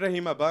player,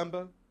 Ibrahim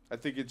Abamba. I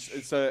think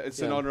it's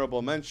an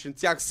honorable mention.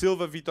 Tiago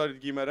Silva, Vitória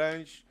de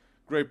Guimarães,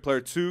 great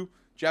player too.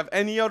 Do you have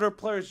any other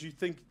players you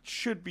think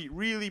should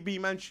really be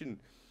mentioned?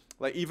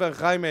 Like Ivan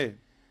Jaime.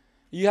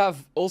 You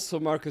have also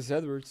Marcus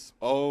Edwards.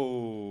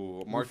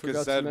 Oh,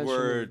 Marcus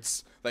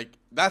Edwards. Like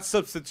that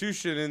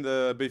substitution in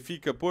the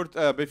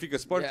Benfica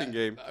Sporting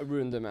game.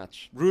 Ruined the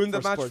match. Ruined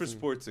the match for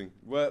Sporting.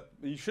 Well,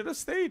 he should have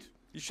stayed.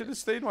 You should have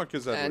stayed,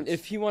 Marcus Edwards. And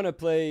if you want to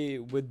play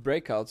with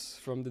breakouts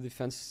from the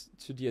defense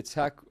to the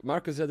attack,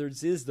 Marcus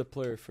Edwards is the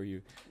player for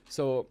you.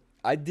 So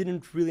I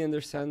didn't really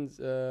understand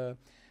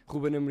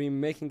Ruben Amorim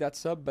making that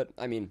sub, but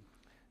I mean,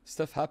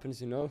 stuff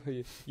happens, you know.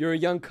 You're a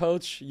young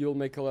coach. You'll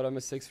make a lot of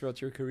mistakes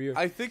throughout your career.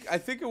 I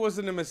think it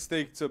wasn't a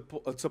mistake to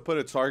put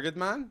a target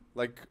man.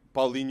 Like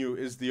Paulinho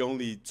is the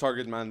only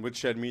target man with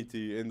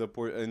Chermiti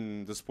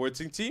in the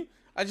Sporting team.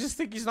 I just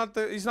think he's not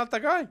the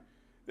guy.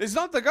 He's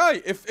not the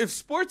guy. If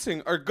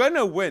Sporting are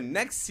gonna win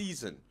next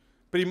season,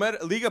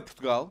 Primeira Liga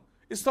Portugal,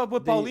 it's not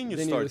with Paulinho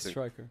they starting. Need a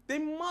striker. They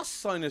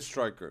must sign a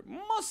striker.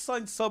 Must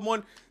sign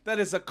someone that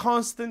is a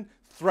constant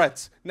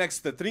threat next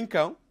to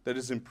Trincão, that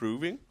is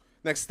improving,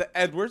 next to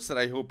Edwards, that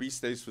I hope he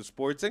stays for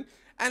Sporting,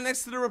 and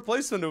next to the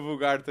replacement of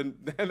Ugarte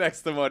and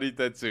next to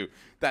Morita too.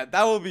 That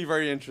will be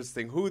very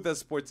interesting. Who does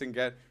Sporting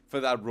get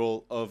for that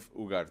role of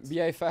Ugarte?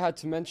 Yeah, if I had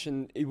to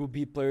mention, it would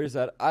be players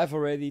that I've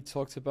already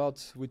talked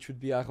about, which would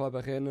be Arroa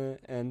Barrena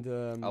and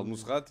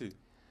Al-Musrati.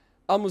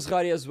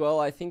 Al-Musrati as well.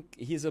 I think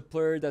he's a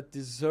player that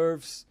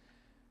deserves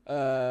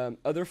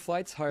other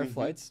flights, higher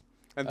flights.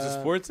 And to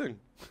Sporting.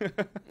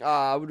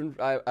 I wouldn't.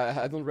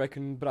 I don't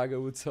reckon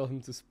Braga would sell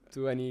him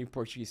to any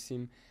Portuguese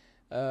team.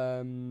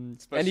 And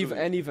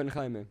even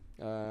Jaime,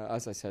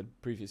 as I said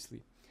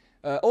previously.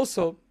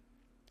 Also,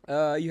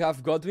 you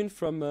have Godwin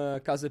from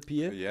Casa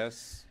Pia.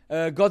 Yes.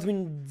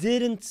 Godwin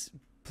didn't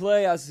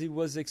play as he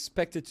was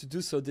expected to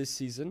do so this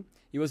season.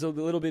 He was a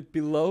little bit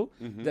below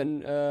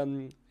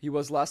than he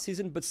was last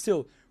season, but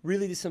still,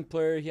 really decent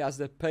player. He has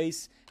the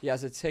pace, he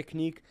has the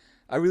technique.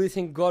 I really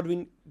think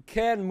Godwin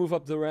can move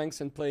up the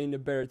ranks and play in a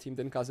better team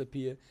than Casa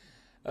Pia.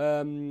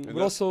 Would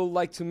also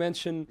like to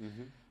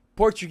mention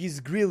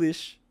Portuguese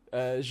Grealish,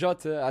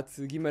 Jota at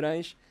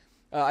Guimarães.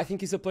 I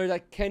think he's a player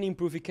that can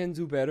improve, he can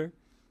do better.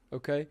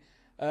 Okay.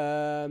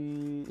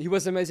 He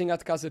was amazing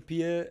at Casa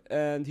Pia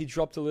and he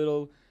dropped a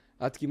little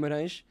at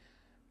Guimarães.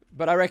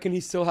 But I reckon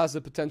he still has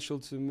the potential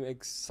to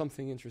make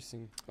something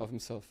interesting of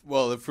himself.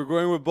 Well, if we're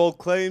going with bold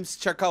claims,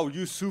 check out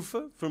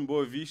Youssoufa from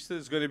Boa Vista.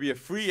 Is going to be a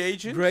free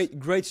agent.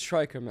 Great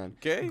striker, man.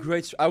 Okay.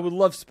 I would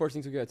love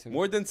Sporting to get him.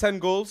 More than 10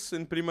 goals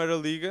in Primeira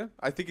Liga.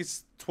 I think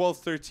it's 12,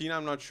 13.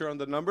 I'm not sure on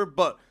the number.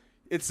 But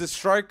it's a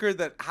striker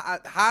that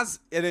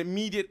has an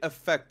immediate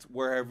effect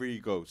wherever he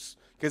goes.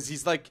 Because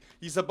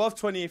he's above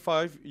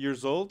 25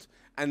 years old.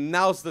 And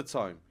now's the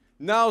time.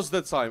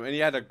 And he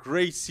had a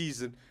great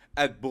season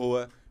at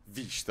Boa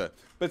Vista.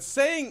 But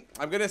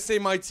I'm going to say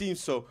my team,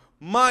 so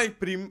my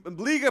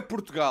Liga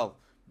Portugal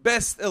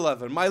best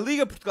 11. My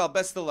Liga Portugal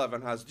best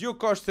 11 has Diogo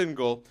Costa in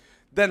goal,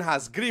 then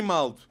has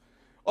Grimaldo,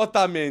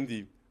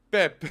 Otamendi,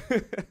 Pep,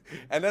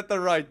 and at the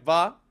right,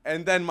 Ba.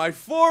 And then my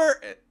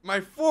four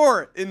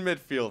in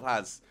midfield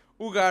has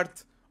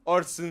Ugarte,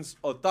 Orsens,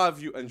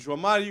 Otávio, and João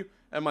Mário.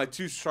 And my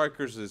two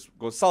strikers is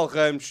Gonçalves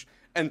Ramos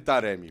and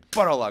Taremi.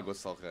 Para lá,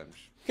 Gonçalves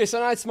Ramos. Okay,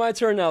 so now it's my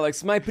turn,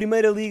 Alex. My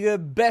Primeira Liga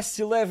best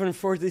 11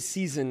 for this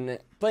season.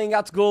 Playing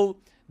at goal,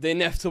 the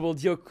inevitable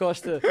Diogo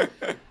Costa.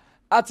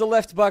 At the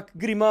left back,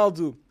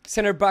 Grimaldo.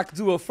 Center back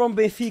duo from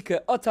Benfica,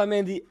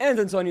 Otamendi and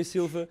António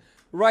Silva.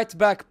 Right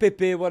back,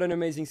 Pepe. What an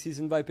amazing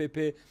season by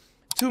Pepe.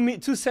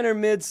 Two center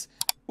mids,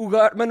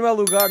 Manuel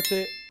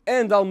Ugarte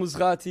and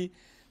Al-Musrati.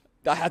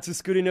 I had to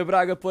score in a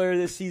Braga player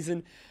this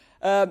season.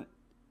 At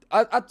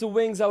the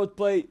wings, I would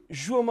play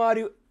João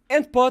Mário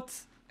and Pot.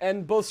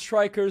 And both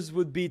strikers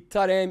would be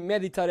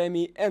Mehdi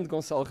Taremi and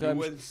Gonçalves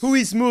Ramos, who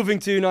is moving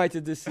to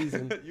United this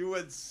season. You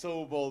went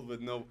so bold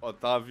with no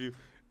Otávio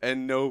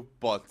and no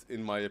Pot,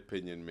 in my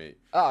opinion, mate.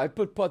 I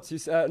put Pot,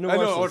 no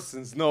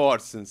Orsens. No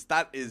Orsens.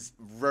 That is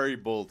very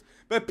bold.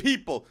 But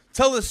people,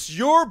 tell us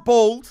your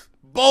bold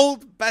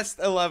best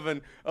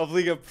 11 of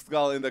Liga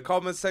Portugal in the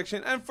comment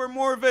section. And for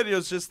more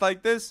videos just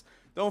like this,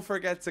 don't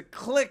forget to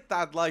click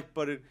that like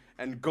button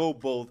and go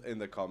bold in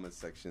the comment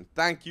section.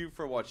 Thank you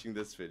for watching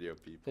this video,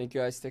 people. Thank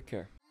you guys. Take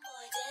care.